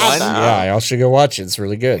favorite and bad, one. though. yeah, y'all should go watch it. It's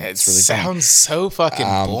really good. It It's really fun. sounds so fucking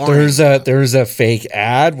boring. There's a fake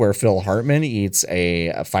ad where Phil Hartman eats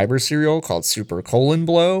a fiber cereal called Super Colon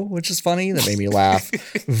Blow, which is funny. That made me laugh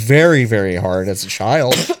very, very hard as a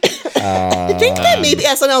child. I think that maybe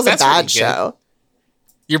SNL is a that's bad really good. show.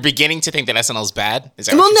 You're beginning to think that SNL's bad? Is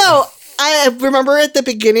that Well, what you're no, I remember at the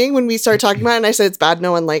beginning when we started talking about it and I said it's bad,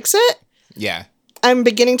 no one likes it. saying? Yeah. I'm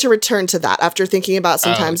beginning to return to that after thinking about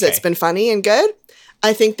sometimes okay. it's been funny and good.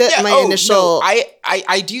 I think that my initial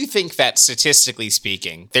I do think that statistically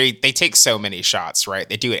speaking, they take so many shots, right?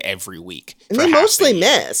 They do it every week. and for they half the mostly year.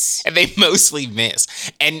 miss. And they mostly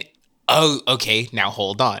miss. And okay, now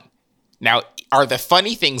hold on. Now, are the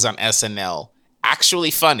funny things on SNL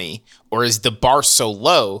actually funny, or is the bar so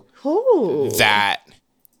low Oh, that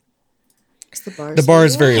The bar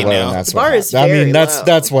is very You low, know, and that's the what bar happened. is I very mean, low.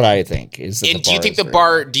 that's what I think. Is that and do you think is the very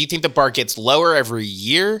bar low. do you think the bar gets lower every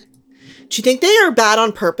year? Do you think they are bad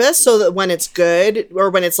on purpose so that when it's good or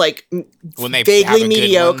when it's like When they have vaguely a good one,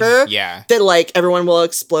 mediocre, yeah. that like everyone will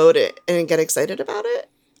explode it and get excited about it?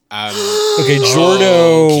 Okay,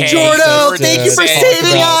 Jordo. Okay, Jordo, thank you for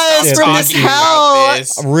saving us from this hell. I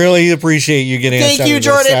really appreciate you getting us Thank out you, of the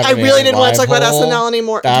Jordan. I Saturday really Night didn't want to talk Live about hole. SNL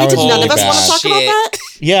anymore. That Did was none of really us want to bad. talk about Shit.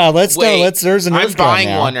 that? Yeah, let's Wait, go. There's a Nerf I'm gun buying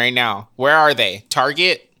now. one right now. Where are they?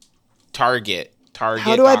 Target.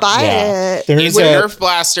 How do I buy Yeah. it? There's It's a a Nerf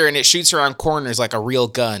blaster and it shoots around corners like a real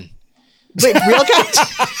gun. Wait, real gun?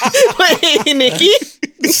 Wait, Nikki?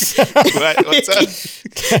 What's up?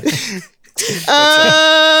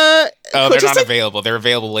 Oh, they're not available. They're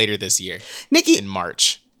available later this year Nikki, in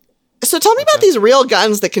March. so tell me about these real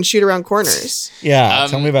guns that can shoot around corners. yeah.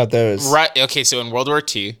 Tell me about those. Right. Okay, so in World War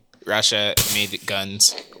II, Russia made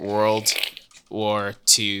guns. World War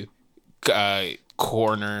II,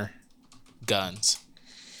 corner guns.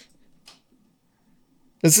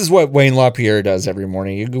 This is what Wayne LaPierre does every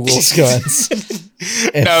morning. He Googles guns.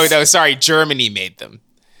 No, sorry. Germany made them.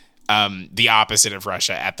 The opposite of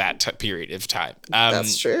Russia at that period of time.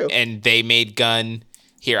 That's true. And they made gun.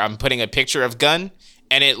 Here, I'm putting a picture of gun,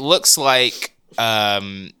 and it looks like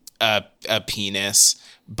a penis,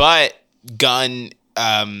 but gun.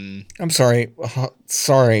 I'm sorry.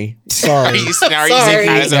 Sorry. Are Sorry. you Sorry.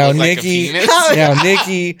 how does it Now, look like a Nikki. penis? Now,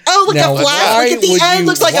 Nikki. Oh, look, now, a flash. why Look at the would end. you-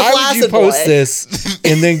 Looks like a why would you flaccid post boy. this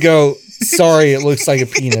and then go, sorry, it looks like a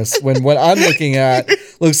penis, when what I'm looking at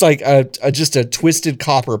looks like a just a twisted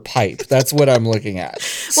copper pipe. That's what I'm looking at.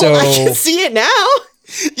 So Well, I can see it now.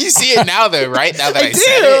 You see it now, though, right? Now that I, I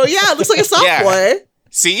said do. it. Yeah, it looks like a soft Yeah. boy.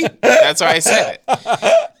 See? That's why I said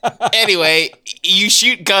it. Anyway, you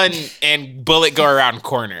shoot gun and bullet go around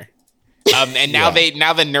corner. And now the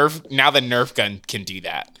Nerf gun can do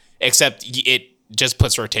that. Except it just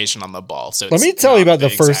puts rotation on the ball. So let me it's tell you not about the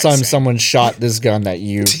first exact time same. someone shot this gun that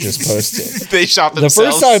you just posted. They shot The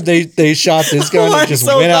themselves. first time they shot this gun, Oh, it I'm just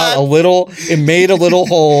so went glad. out a little. It made a little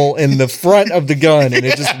hole in the front of the gun, and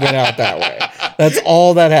it just went out that way. That's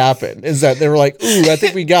all that happened. Is that they were like, "Ooh, I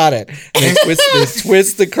think we got it," and they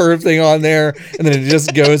twist the curve thing on there, and then it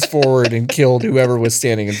just goes forward and killed whoever was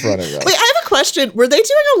standing in front of them. Wait, I have a question. Were they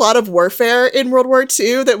doing a lot of warfare in World War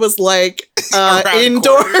II that was like Around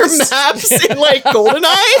indoor corners. maps in like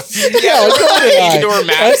GoldenEye? Yeah, GoldenEye. Indoor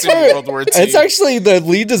maps in where- World War II. It's actually the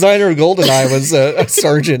lead designer of GoldenEye was a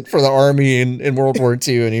sergeant for the army in World War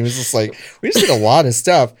II, and he was just like, "We just did a lot of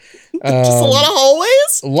stuff, Just a lot of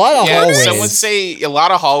hallways? a lot of Yeah, hallways." some would say a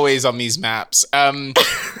lot of hallways on these maps.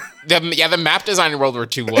 The map design in World War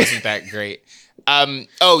II wasn't that great.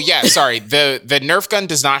 Sorry. The Nerf gun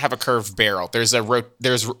does not have a curved barrel. There's a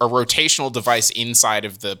rotational device inside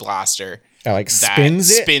of the blaster Yeah, like that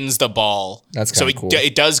spins it. the ball. That's so kinda cool.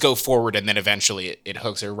 it does go forward and then eventually it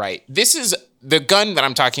hooks her right. This is the gun that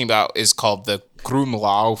I'm talking about is called the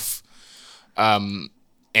Krumlauf.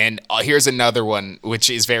 And here's another one which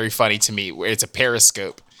is very funny to me, where it's a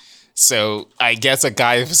periscope. So I guess a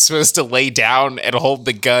guy was supposed to lay down and hold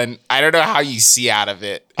the gun. I don't know how you see out of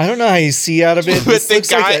it. I don't know how you see out of it. But the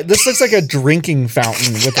guy- This looks like a drinking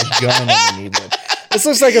fountain with a gun underneath it. This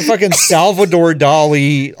looks like a fucking Salvador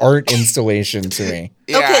Dali art installation to me.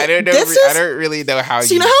 Yeah, Okay, I don't know. this I is- don't really know how.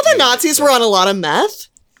 So you know how do the it. Nazis were on a lot of meth?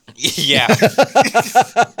 Yeah.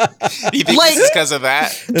 You think Like- this is because of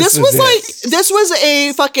that? This was was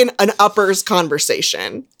a fucking an uppers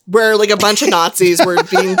conversation where like a bunch of Nazis were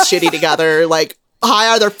being shitty together, like high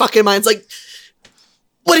out of their fucking minds, like,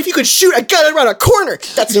 what if you could shoot a gun around a corner?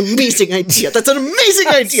 That's an amazing idea. That's an amazing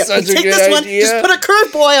idea. such a Take good this one, idea. just put a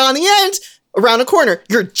curve boy on the end around a corner.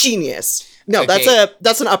 You're a genius. No, Okay.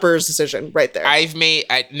 that's an uppers decision right there. I've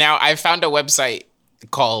found a website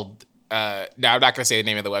called. Now I'm not going to say the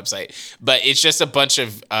name of the website, but it's just a bunch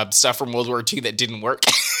of stuff from World War II that didn't work.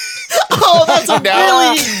 Oh, that's a No.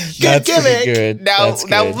 really good That's pretty gimmick. good. Now, That's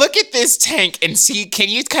now good. look at this tank and see. Can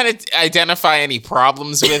you kind of identify any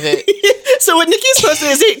problems with it? So what Nikki's posted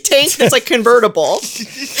is a tank that's like convertible.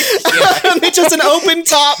 It's just an open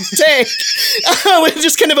top tank with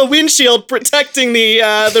just kind of a windshield protecting the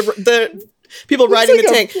people riding the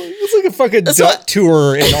tank. It's like a fucking That's duck what-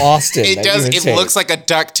 tour in Austin. It that does. you would It take. looks like a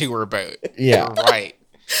duck tour boat. Yeah. You're right.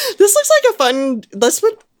 This looks like a fun. That's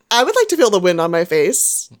what I would like to feel the wind on my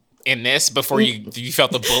face. In this, before you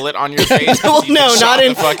felt the bullet on your face. Well, You no, shot not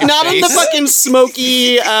in the fucking not in the face? fucking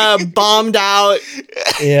smoky, bombed out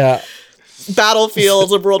Yeah.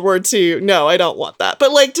 battlefields of World War II. No, I don't want that.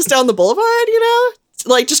 But like just down the boulevard,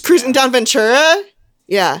 like just cruising down Ventura.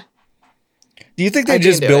 Yeah. Do you think they I'd be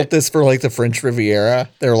just into built it. this for like the French Riviera?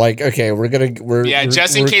 They're like, okay, we're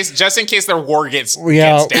just in case their war gets down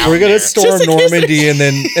we're gonna there. storm Just in case Normandy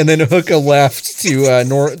and then hook a left to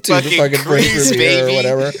the Fucking fucking French cruise, Riviera baby. or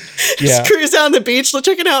whatever. Yeah, Just cruise down the beach,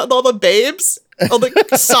 checking out all the babes, all the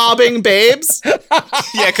sobbing babes, Yeah,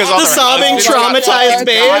 because all the sobbing, traumatized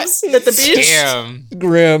babes at the beach. Damn.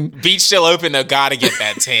 grim. Beach still open though. Gotta get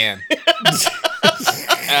that tan.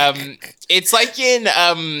 It's like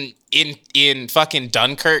in fucking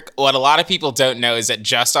Dunkirk. What a lot of people don't know is that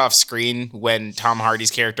just off screen, when Tom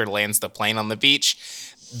Hardy's character lands the plane on the beach,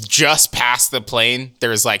 just past the plane,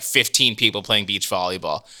 there's like 15 people playing beach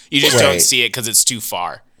volleyball. You just Right. don't see it because it's too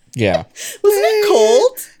far. Yeah, Wasn't it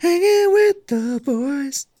cold? hanging with the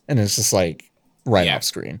boys, and it's just like right Yeah. off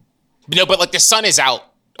screen. No, but like the sun is out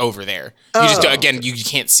over there. You just again you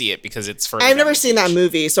can't see it because it's further. I've down never the seen that beach.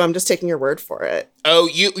 movie, so I'm just taking your word for it. Oh,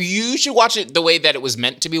 you should watch it the way that it was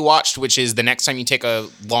meant to be watched, which is the next time you take a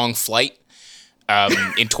long flight.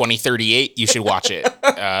 In 2038, you should watch it.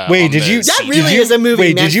 Wait, on did the you? That sea. really did you, is a movie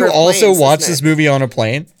Wait, meant did you for also planes, watch isn't this it? movie on a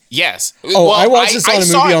plane? Yes. Oh, Well, I watched this on a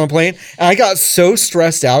saw movie it- on a plane, and I got so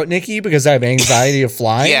stressed out, Nikki, because I have anxiety of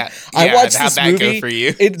flying. Yeah, I yeah, watched how'd this that go movie. for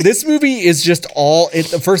you? This movie is just all.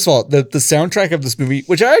 First of all, the soundtrack of this movie,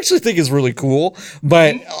 which I actually think is really cool,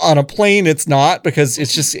 but on a plane, it's not because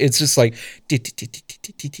it's just like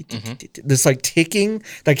this like ticking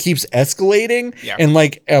that keeps escalating, Yeah. and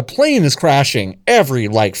like a plane is crashing every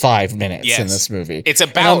like 5 minutes in Yes. this movie. It's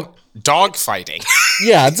about dog fighting.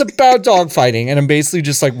 Yeah, it's about dogfighting, and I'm basically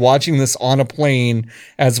just like watching this on a plane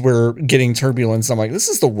as we're getting turbulence. I'm like, this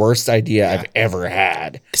is the worst idea I've ever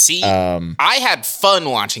had. See, I had fun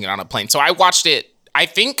watching it on a plane. So I watched it. I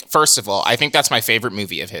think, first of all, I think that's my favorite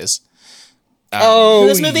movie of his. Oh,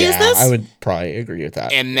 Whose movie is this? I would probably agree with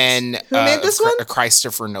that. And then Who made this one?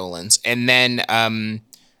 Christopher Nolan's. And then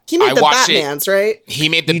He made I the watched it- Batmans, right? he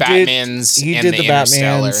made the He Batmans. He and did the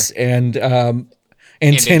Interstellar. Batmans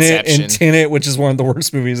and Tenet, Inception. and Tenet, which is one of the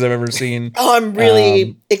worst movies I've ever seen. Oh, I'm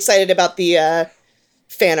really excited about the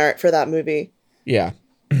fan art for that movie. Yeah.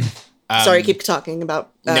 Sorry, keep talking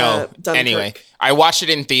about No. Dunkirk. Anyway, I watched it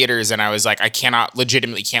in theaters and I was like, I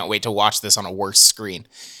legitimately can't wait to watch this on a worse screen.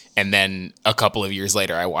 And then a couple of years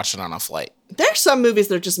later, I watched it on a flight. There's some movies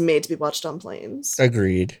that are just made to be watched on planes.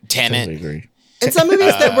 Agreed. Tenet. Totally agree. And some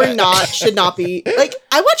movies that were not, should not be. Like,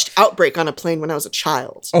 I watched Outbreak on a plane when I was a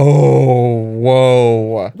child. Oh,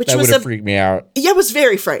 whoa. Which that was would have a- freaked me out. Yeah, I was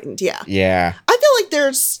very frightened, yeah. Yeah. I feel like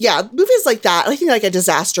there's, movies like that. I think like a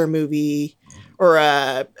disaster movie or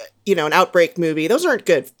an Outbreak movie. Those aren't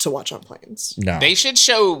good to watch on planes. No. They should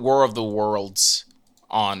show War of the Worlds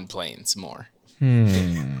on planes more.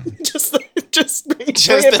 just bring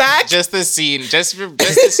Just it back. just the scene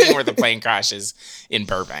where the plane crashes in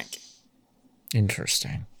Burbank.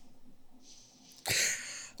 Interesting.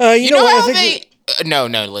 You know what? how I think no,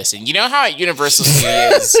 listen. You know how at Universal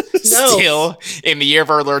Studios No. still in the year of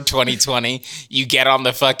our Lord 2020, you get on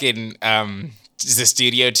the fucking the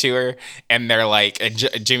studio tour and they're like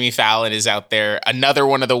Jimmy Fallon is out there, another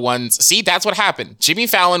one of the ones. See, that's what happened. Jimmy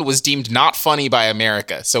Fallon was deemed not funny by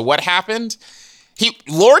America. So what happened?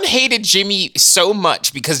 Lorne hated Jimmy so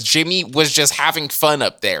much because Jimmy was just having fun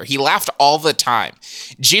up there. He laughed all the time.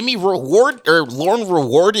 Lorne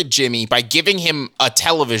rewarded Jimmy by giving him a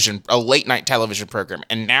late night television program,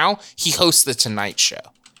 and now he hosts the Tonight Show.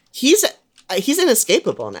 He's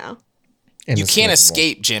inescapable now. You can't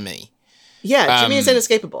escape Jimmy. Yeah, Jimmy is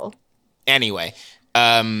inescapable. Anyway,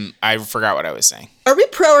 I forgot what I was saying. Are we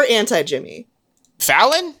pro or anti Jimmy?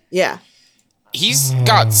 Fallon? Yeah. He's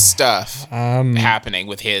got stuff happening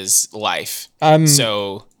with his life.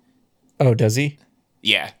 So, Oh, does he?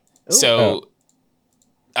 yeah. So,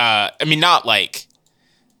 I mean, not like,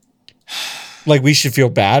 Like we should feel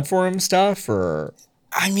bad for him stuff or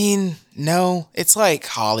I mean, no, it's like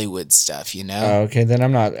Hollywood stuff, you know? okay, then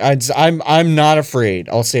I'm not. I'm not afraid.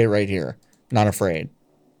 I'll say it right here. Not afraid.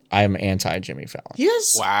 I'm anti Jimmy Fallon. He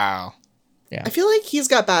has, Wow. I feel like he's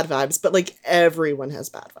got bad vibes, but like everyone has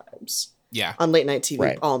bad vibes Yeah. on late night TV,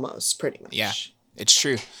 Right. almost pretty much. Yeah. It's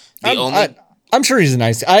true. I'm sure he's a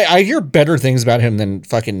nice. I hear better things about him than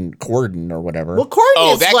fucking Corden or whatever. Well, Corden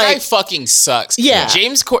Oh, is that like, guy fucking sucks. Yeah.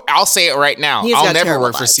 I'll say it right now. He's I'll got never terrible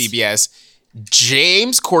work for vibes. CBS.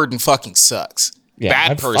 James Corden fucking sucks. yeah,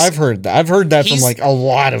 Bad person. I've heard that. I've heard that from He's- like a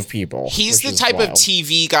lot of people. He's which the is type of wild.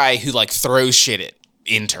 TV guy who like throws shit at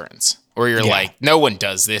interns, where you're Yeah. like, no one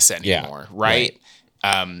does this Yeah, anymore, right?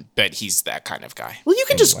 But he's that kind of guy. well, you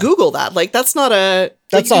can just Google that. Like, that's not a.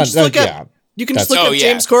 That's like, you can not. just look up- Yeah. You can just That's- look Oh, up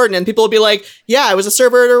yeah. James Corden and people will be like, yeah, I was a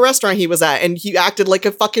server at a restaurant he was at and he acted like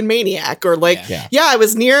a fucking maniac. Or like, Yeah.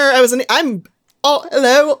 I'm oh,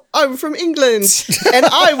 hello, I'm from England. And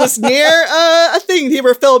I was near a thing they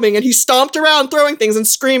were filming, and he stomped around throwing things and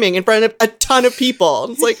screaming in front of a ton of people.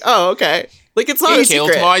 And it's like, oh, okay. Like, it's not He a killed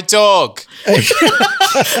secret. my dog.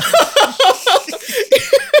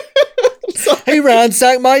 He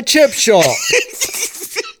ransacked my chip shop.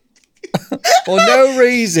 For no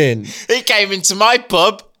reason. He came into my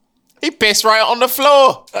pub. He pissed right on the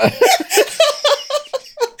floor. I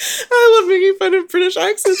love making fun of British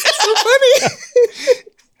accents. It's so funny.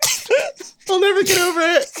 I'll never get over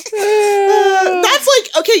it. That's like,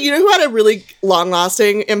 okay, you know who had a really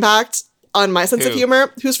long-lasting impact on my sense of Who?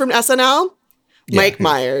 humor? Who's from SNL? Mike who?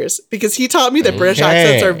 Myers. Because he taught me that British Okay.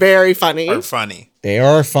 accents are very funny. Are funny. They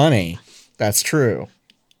are funny. That's true.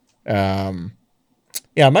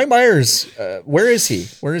 Yeah, Mike Myers. Where is he?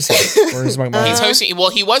 Where is he? Where is Mike Myers? He's hosting. Well,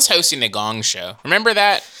 he was hosting the Gong Show. Remember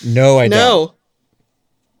that? No, I don't. No.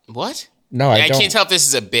 What? No, I I don't. can't tell if this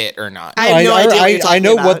is a bit or not. I have no idea what you're I talking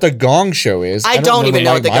know about. what the Gong Show is. I don't even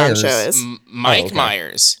know what the Mike Gong Myers- Show is. Mike okay.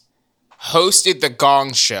 Myers hosted the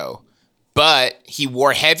Gong Show, but he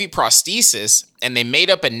wore heavy prosthesis, and they made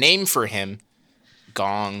up a name for him.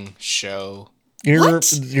 Gong Show.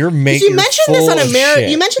 What? You're making. You mentioned this on a You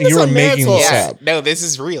you mentioned this on making Marital. this Yeah. up. No, this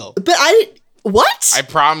is real. But what? I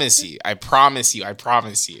promise you. I promise you. I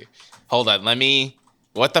promise you. Hold on. Let me.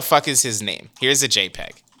 What the fuck is his name? Here's a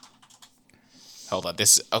JPEG. Hold on.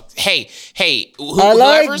 This. Oh, hey. I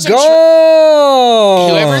like whoever's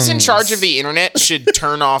in Gong. charge of the internet should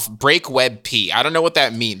turn off Break Web P. I don't know what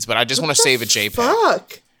that means, but I just want to save a JPEG.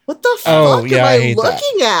 Fuck. What the Oh, fuck yeah, am I I hate that.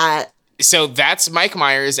 looking at? So that's Mike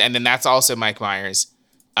Myers, and then that's also Mike Myers.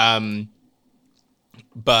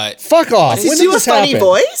 But Fuck off. Does he When do did a this funny happen?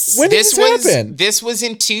 voice? When did this this happen? was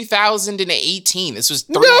in 2018. This was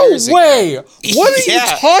 3 No years ago. way. What are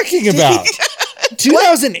Yeah. you talking about?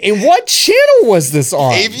 2000. And what channel was this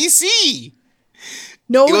on? ABC.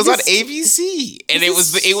 No, It was on this- ABC, and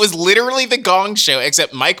this it was literally the Gong Show,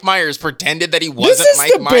 except Mike Myers pretended that he wasn't This is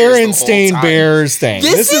Mike the Myers the Berenstain whole time. Bears thing.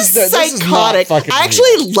 This is this is not psychotic. fucking I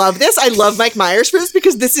actually love this. I love Mike Myers for this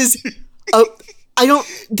because this is this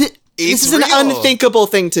It's is an real. unthinkable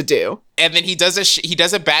thing to do. And then he does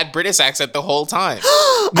a bad British accent the whole time.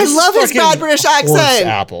 I love his bad British Horse accent.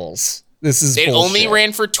 apples. This is It only bullshit.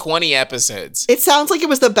 ran for 20 episodes. It sounds like it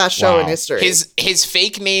was the best show in Wow. history. His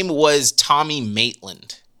fake name was Tommy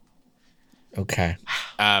Maitland. Okay.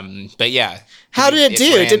 But yeah. How did it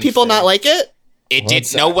do? ran Did people for- not like it? It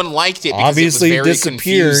What's did. No that? one liked it because Obviously it was very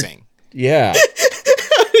disappeared. confusing. Yeah.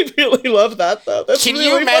 I really love that though. That's Can really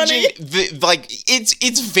you imagine funny.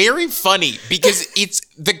 it's very funny because it's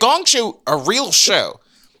the Gong Show, a real show.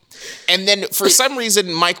 And then for some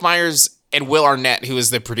reason Mike Myers and Will Arnett, who was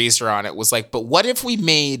the producer on it, was like, but what if we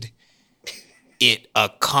made it a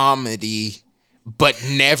comedy but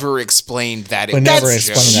never explained that it But was never a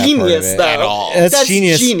explained joke that part of genius, it. though. at all? That's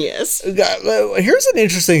genius. Here's an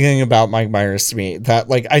interesting thing about Mike Myers to me that,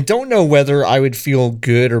 like, I don't know whether I would feel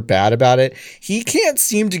good or bad about it. He can't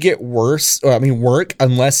seem to get work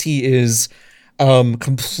unless he is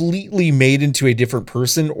completely made into a different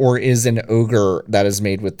person or is an ogre that is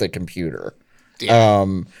made with the computer. Yeah,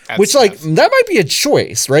 Which, like, that might be a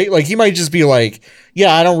choice, right? Like, he might just be like,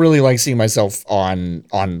 yeah, I don't really like seeing myself on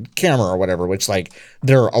camera or whatever, which, like,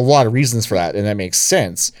 there are a lot of reasons for that, and that makes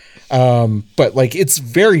sense. But, like, it's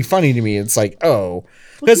very funny to me. It's like, oh,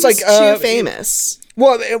 it's like, too famous.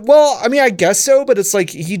 well, I mean, I guess so, but it's like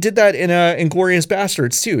he did that in Inglourious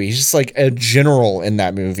Bastards too. He's just like a general in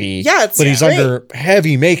that movie. Yeah, it's but he's great. under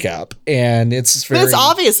heavy makeup, and it's just very. But it's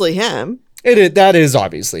obviously him. That is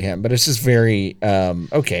obviously him, but it's just very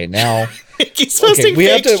okay. Now, He's posting we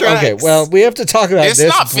have fake to. Okay, Shreks. well, we have to talk about It's this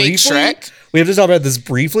not fake briefly. Shrek. We have to talk about this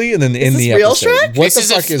briefly, and then in this the real episode. Shrek? What This the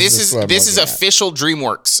is fuck is this I'm is looking at? official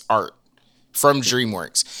DreamWorks art from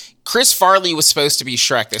DreamWorks. Chris Farley was supposed to be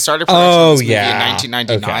Shrek. They started production of this movie in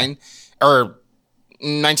 1999 or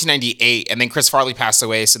 1998, and then Chris Farley passed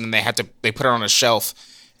away. So then they put it on a shelf,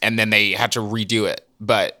 and then they had to redo it.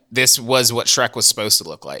 But this was what Shrek was supposed to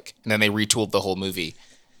look like, and then they retooled the whole movie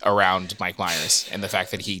around Mike Myers and the fact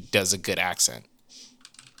that he does a good accent.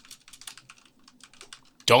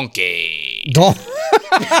 Donkey. Don't. Does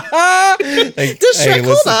Shrek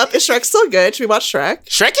hold up? Is Shrek still good? Should we watch Shrek?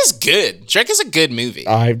 Shrek is good. Shrek is a good movie.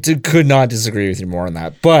 Could not disagree with you more on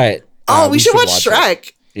that, but We should watch it.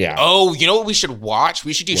 Shrek. Yeah. Oh, you know what we should watch?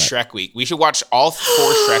 We should do Shrek Week. We should watch all 4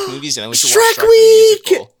 Shrek movies, and then we should watch Shrek Shrek Week! the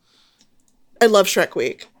musical. I love Shrek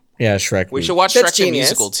Week. Yeah, Shrek. We Week. should watch That's Shrek the genius.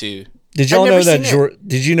 musical too. Did y'all I've know never that? seen it.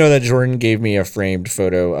 Did you know that Jordan gave me a framed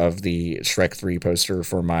photo of the Shrek 3 poster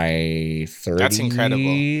for my 30th That's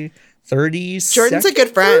incredible. 30th. Jordan's a good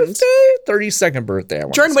friend. 32nd birthday.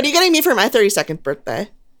 Jordan, what are you getting me for my 32nd birthday?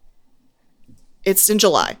 It's in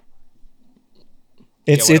July.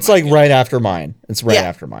 It's what am I like getting? right after mine. It's right Yeah.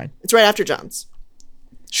 after mine. It's right after John's.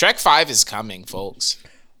 Shrek 5 is coming, folks.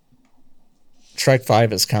 Trek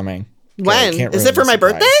 5 is coming. God, I When? can't Is ruin it for the my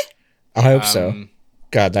surprise. birthday? I hope so.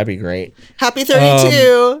 God, that'd be great. Happy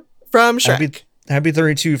 32 from Shrek. Happy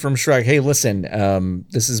 32 from Shrek. Hey, listen,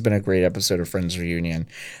 this has been a great episode of Friends Reunion.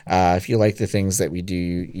 If you like the things that we do,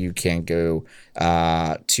 you can go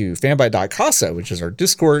to fanbyte.casa, which is our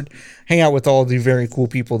Discord. Hang out with all the very cool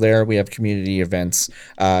people there. We have community events.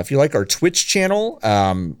 If you like our Twitch channel,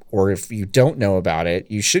 or if you don't know about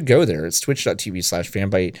it, you should go there. It's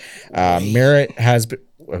twitch.tv/fanbyte. Merritt has been...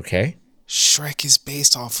 Okay. Shrek is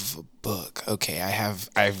based off of a book. Okay,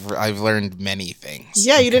 I've learned many things.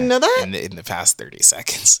 Yeah, you didn't know that? In the past 30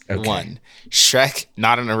 seconds. Okay. 1, Shrek,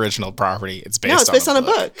 not an original property. It's based No, it's based on a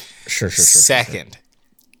book. Sure. Second,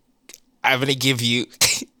 I'm gonna give you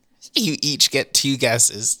you each get 2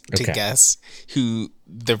 guesses to Okay. guess who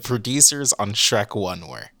the producers on Shrek 1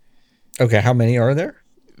 were. Okay, how many are there?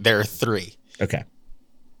 There are 3. Okay.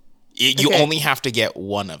 You Okay. only have to get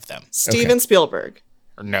one of them. Steven Spielberg.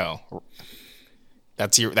 Or no.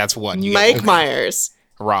 That's one. You Mike get Myers.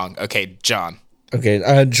 wrong. Okay, John.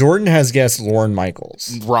 Okay, Jordan has guessed Lorne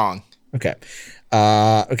Michaels. Wrong. Okay.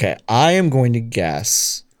 Okay, I am going to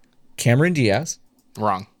guess Cameron Diaz.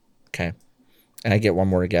 Wrong. Okay. And I get one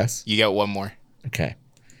more to guess. You get one more. Okay.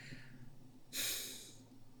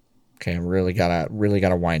 Okay, I really gotta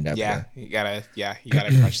wind up Yeah, here. you gotta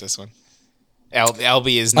crush this one.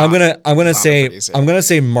 LB is not. I'm gonna not a say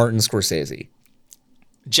producer. Martin Scorsese.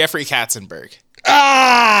 Jeffrey Katzenberg.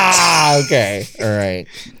 Ah, okay, all right.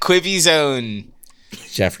 Quibi's own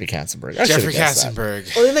Jeffrey Katzenberg. I Jeffrey should've guessed that.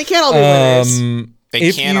 Katzenberg. Well, then they can't all be winners. They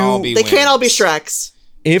If can't you- all be They can't all be winners. Shreks.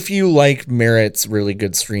 If you like Merritt's really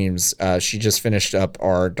good streams, she just finished up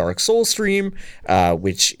our Dark Souls stream,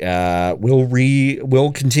 which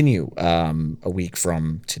will continue a week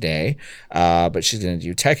from today. But she's going to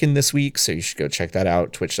do Tekken this week, so you should go check that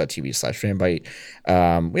out.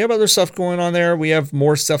 Twitch.tv/fanbyte. We have other stuff going on there. We have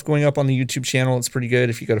more stuff going up on the YouTube channel. It's pretty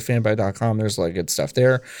good. If you go to fanbyte.com, there's a lot of good stuff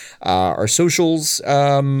there. Our socials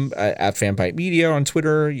at Fanbyte Media on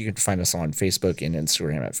Twitter. You can find us on Facebook and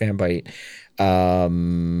Instagram at Fanbyte.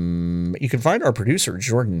 You can find our producer,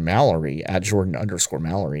 Jordan Mallory, at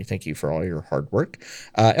Jordan_Mallory. Thank you for all your hard work.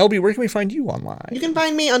 LB, where can we find you online? You can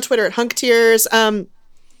find me on Twitter at HunkTears.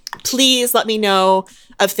 Please let me know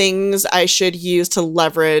of things I should use to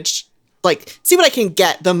leverage, like, see what I can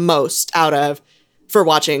get the most out of for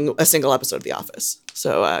watching a single episode of The Office.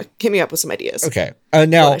 So hit me up with some ideas. Okay.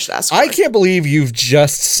 Now, What I should ask I for. can't believe you've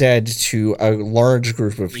just said to a large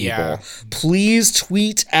group of people, Yeah. please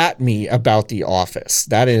tweet at me about The Office.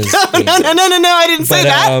 That is... No, I didn't say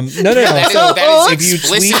that. No. That is If you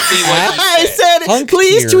tweet explicitly what at he I said. said,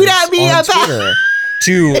 please tweet at me on about. Twitter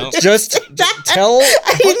to just tell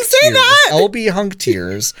I didn't say that. LB Hunk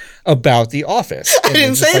Tears about The Office. I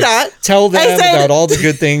didn't say that. Tell them I said- about all the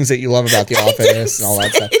good things that you love about The Office and all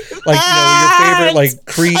that stuff. Like, that. your favorite, like,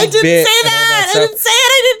 Creed I didn't bit say and all that. I stuff. didn't say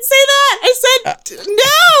it. I didn't say that. I said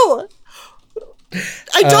no.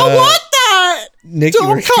 I don't want that. Nikki, Don't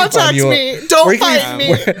where can we find contact you- me. Don't where can find we-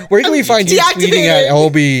 me. Where can we find you tweeting at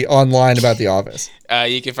LB online about The Office?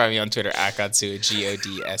 You can find me on Twitter at Godsua,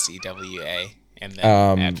 GODSEWA, and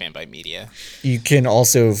then at Fanbyte Media. You can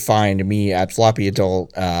also find me at Floppy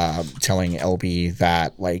Adult telling LB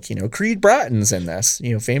that, like, Creed Bratton's in this.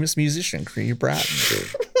 Famous musician, Creed Bratton.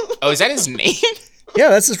 Oh, is that his name? Yeah,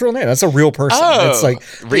 that's his real name. That's a real person. Oh, It's like,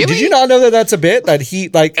 really? Did you not know that that's a bit? That he,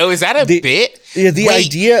 like... Oh, is that a bit? Yeah, the Wait,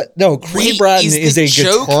 idea... No, Creed wait, Bratton is is the a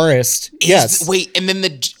joke- guitarist. Yes. Wait, and then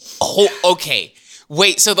the whole... Okay.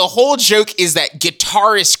 Wait, so the whole joke is that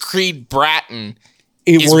guitarist Creed Bratton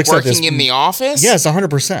It is works at working this... in the office? Yes,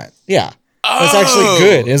 100%. Yeah. That's Oh, actually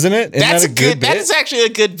good, isn't it? Isn't That's that a good... That bit? is actually a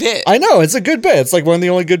good bit. I know, it's a good bit. It's like one of the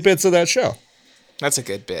only good bits of that show. That's a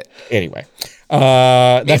good bit. Anyway.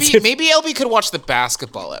 That's Maybe it. maybe LB could watch the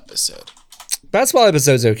basketball episode. Basketball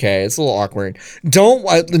episode's okay. It's a little awkward.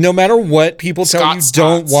 No matter what people tell you, Scott's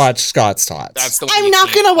don't Tots. watch Scott's Tots. That's the one I'm you not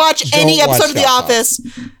can't going to watch any Don't watch episode of The Scott Office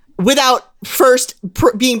without first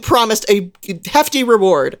being promised a hefty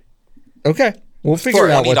reward. Okay. We'll figure For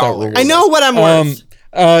out what that $20. rule I is. know what I'm worth.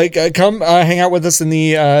 Come hang out with us in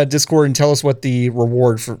the Discord and tell us what the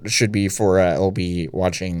reward should be for LB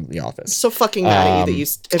watching The Office. So fucking mad at you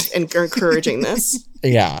that you are encouraging this.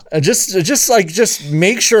 Yeah, just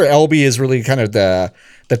make sure LB is really kind of the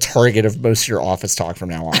target of most of your Office talk from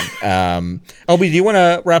now on. LB, do you want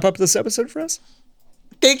to wrap up this episode for us?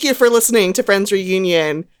 Thank you for listening to Friends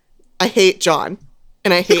Reunion. I hate John.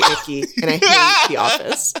 And I hate Nikki. And I hate The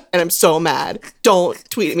Office. And I'm so mad. Don't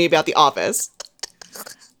tweet at me about The Office.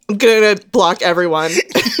 I'm gonna block everyone.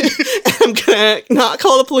 I'm gonna not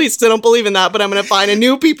call the police because I don't believe in that, but I'm gonna find a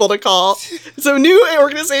new people to call. So new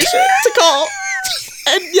organization to call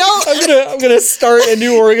and yell. I'm gonna start a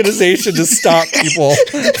new organization to stop people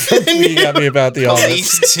from tweeting at me about The Office.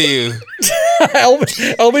 Police too.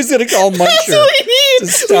 Elby's gonna call Muncher That's what we need. to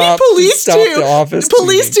stop, we need police to stop too. The Office.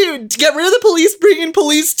 Police tweeting. too. Get rid of the police. Bring in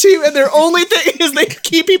police too. And their only thing is they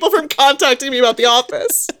keep people from contacting me about The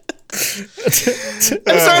Office. I'm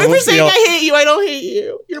sorry for saying I hate you. I don't hate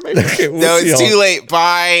you. You're my friend. Okay, we'll No, see it's y'all. too late.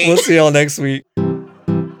 Bye. We'll see y'all next week.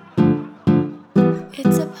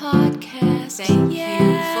 It's a podcast. Thank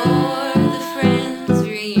yeah. you for the Friends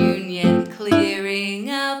reunion, clearing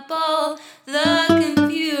up all the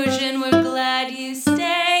confusion. We're glad you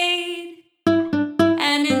stayed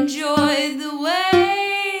and enjoyed the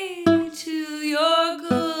way to your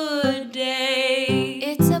good day.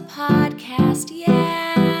 It's a podcast, yeah.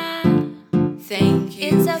 Thank you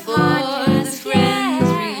It's a for podcast, the Friends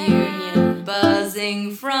yeah. reunion,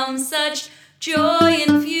 buzzing from such joy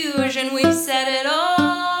and fusion. We've said it all.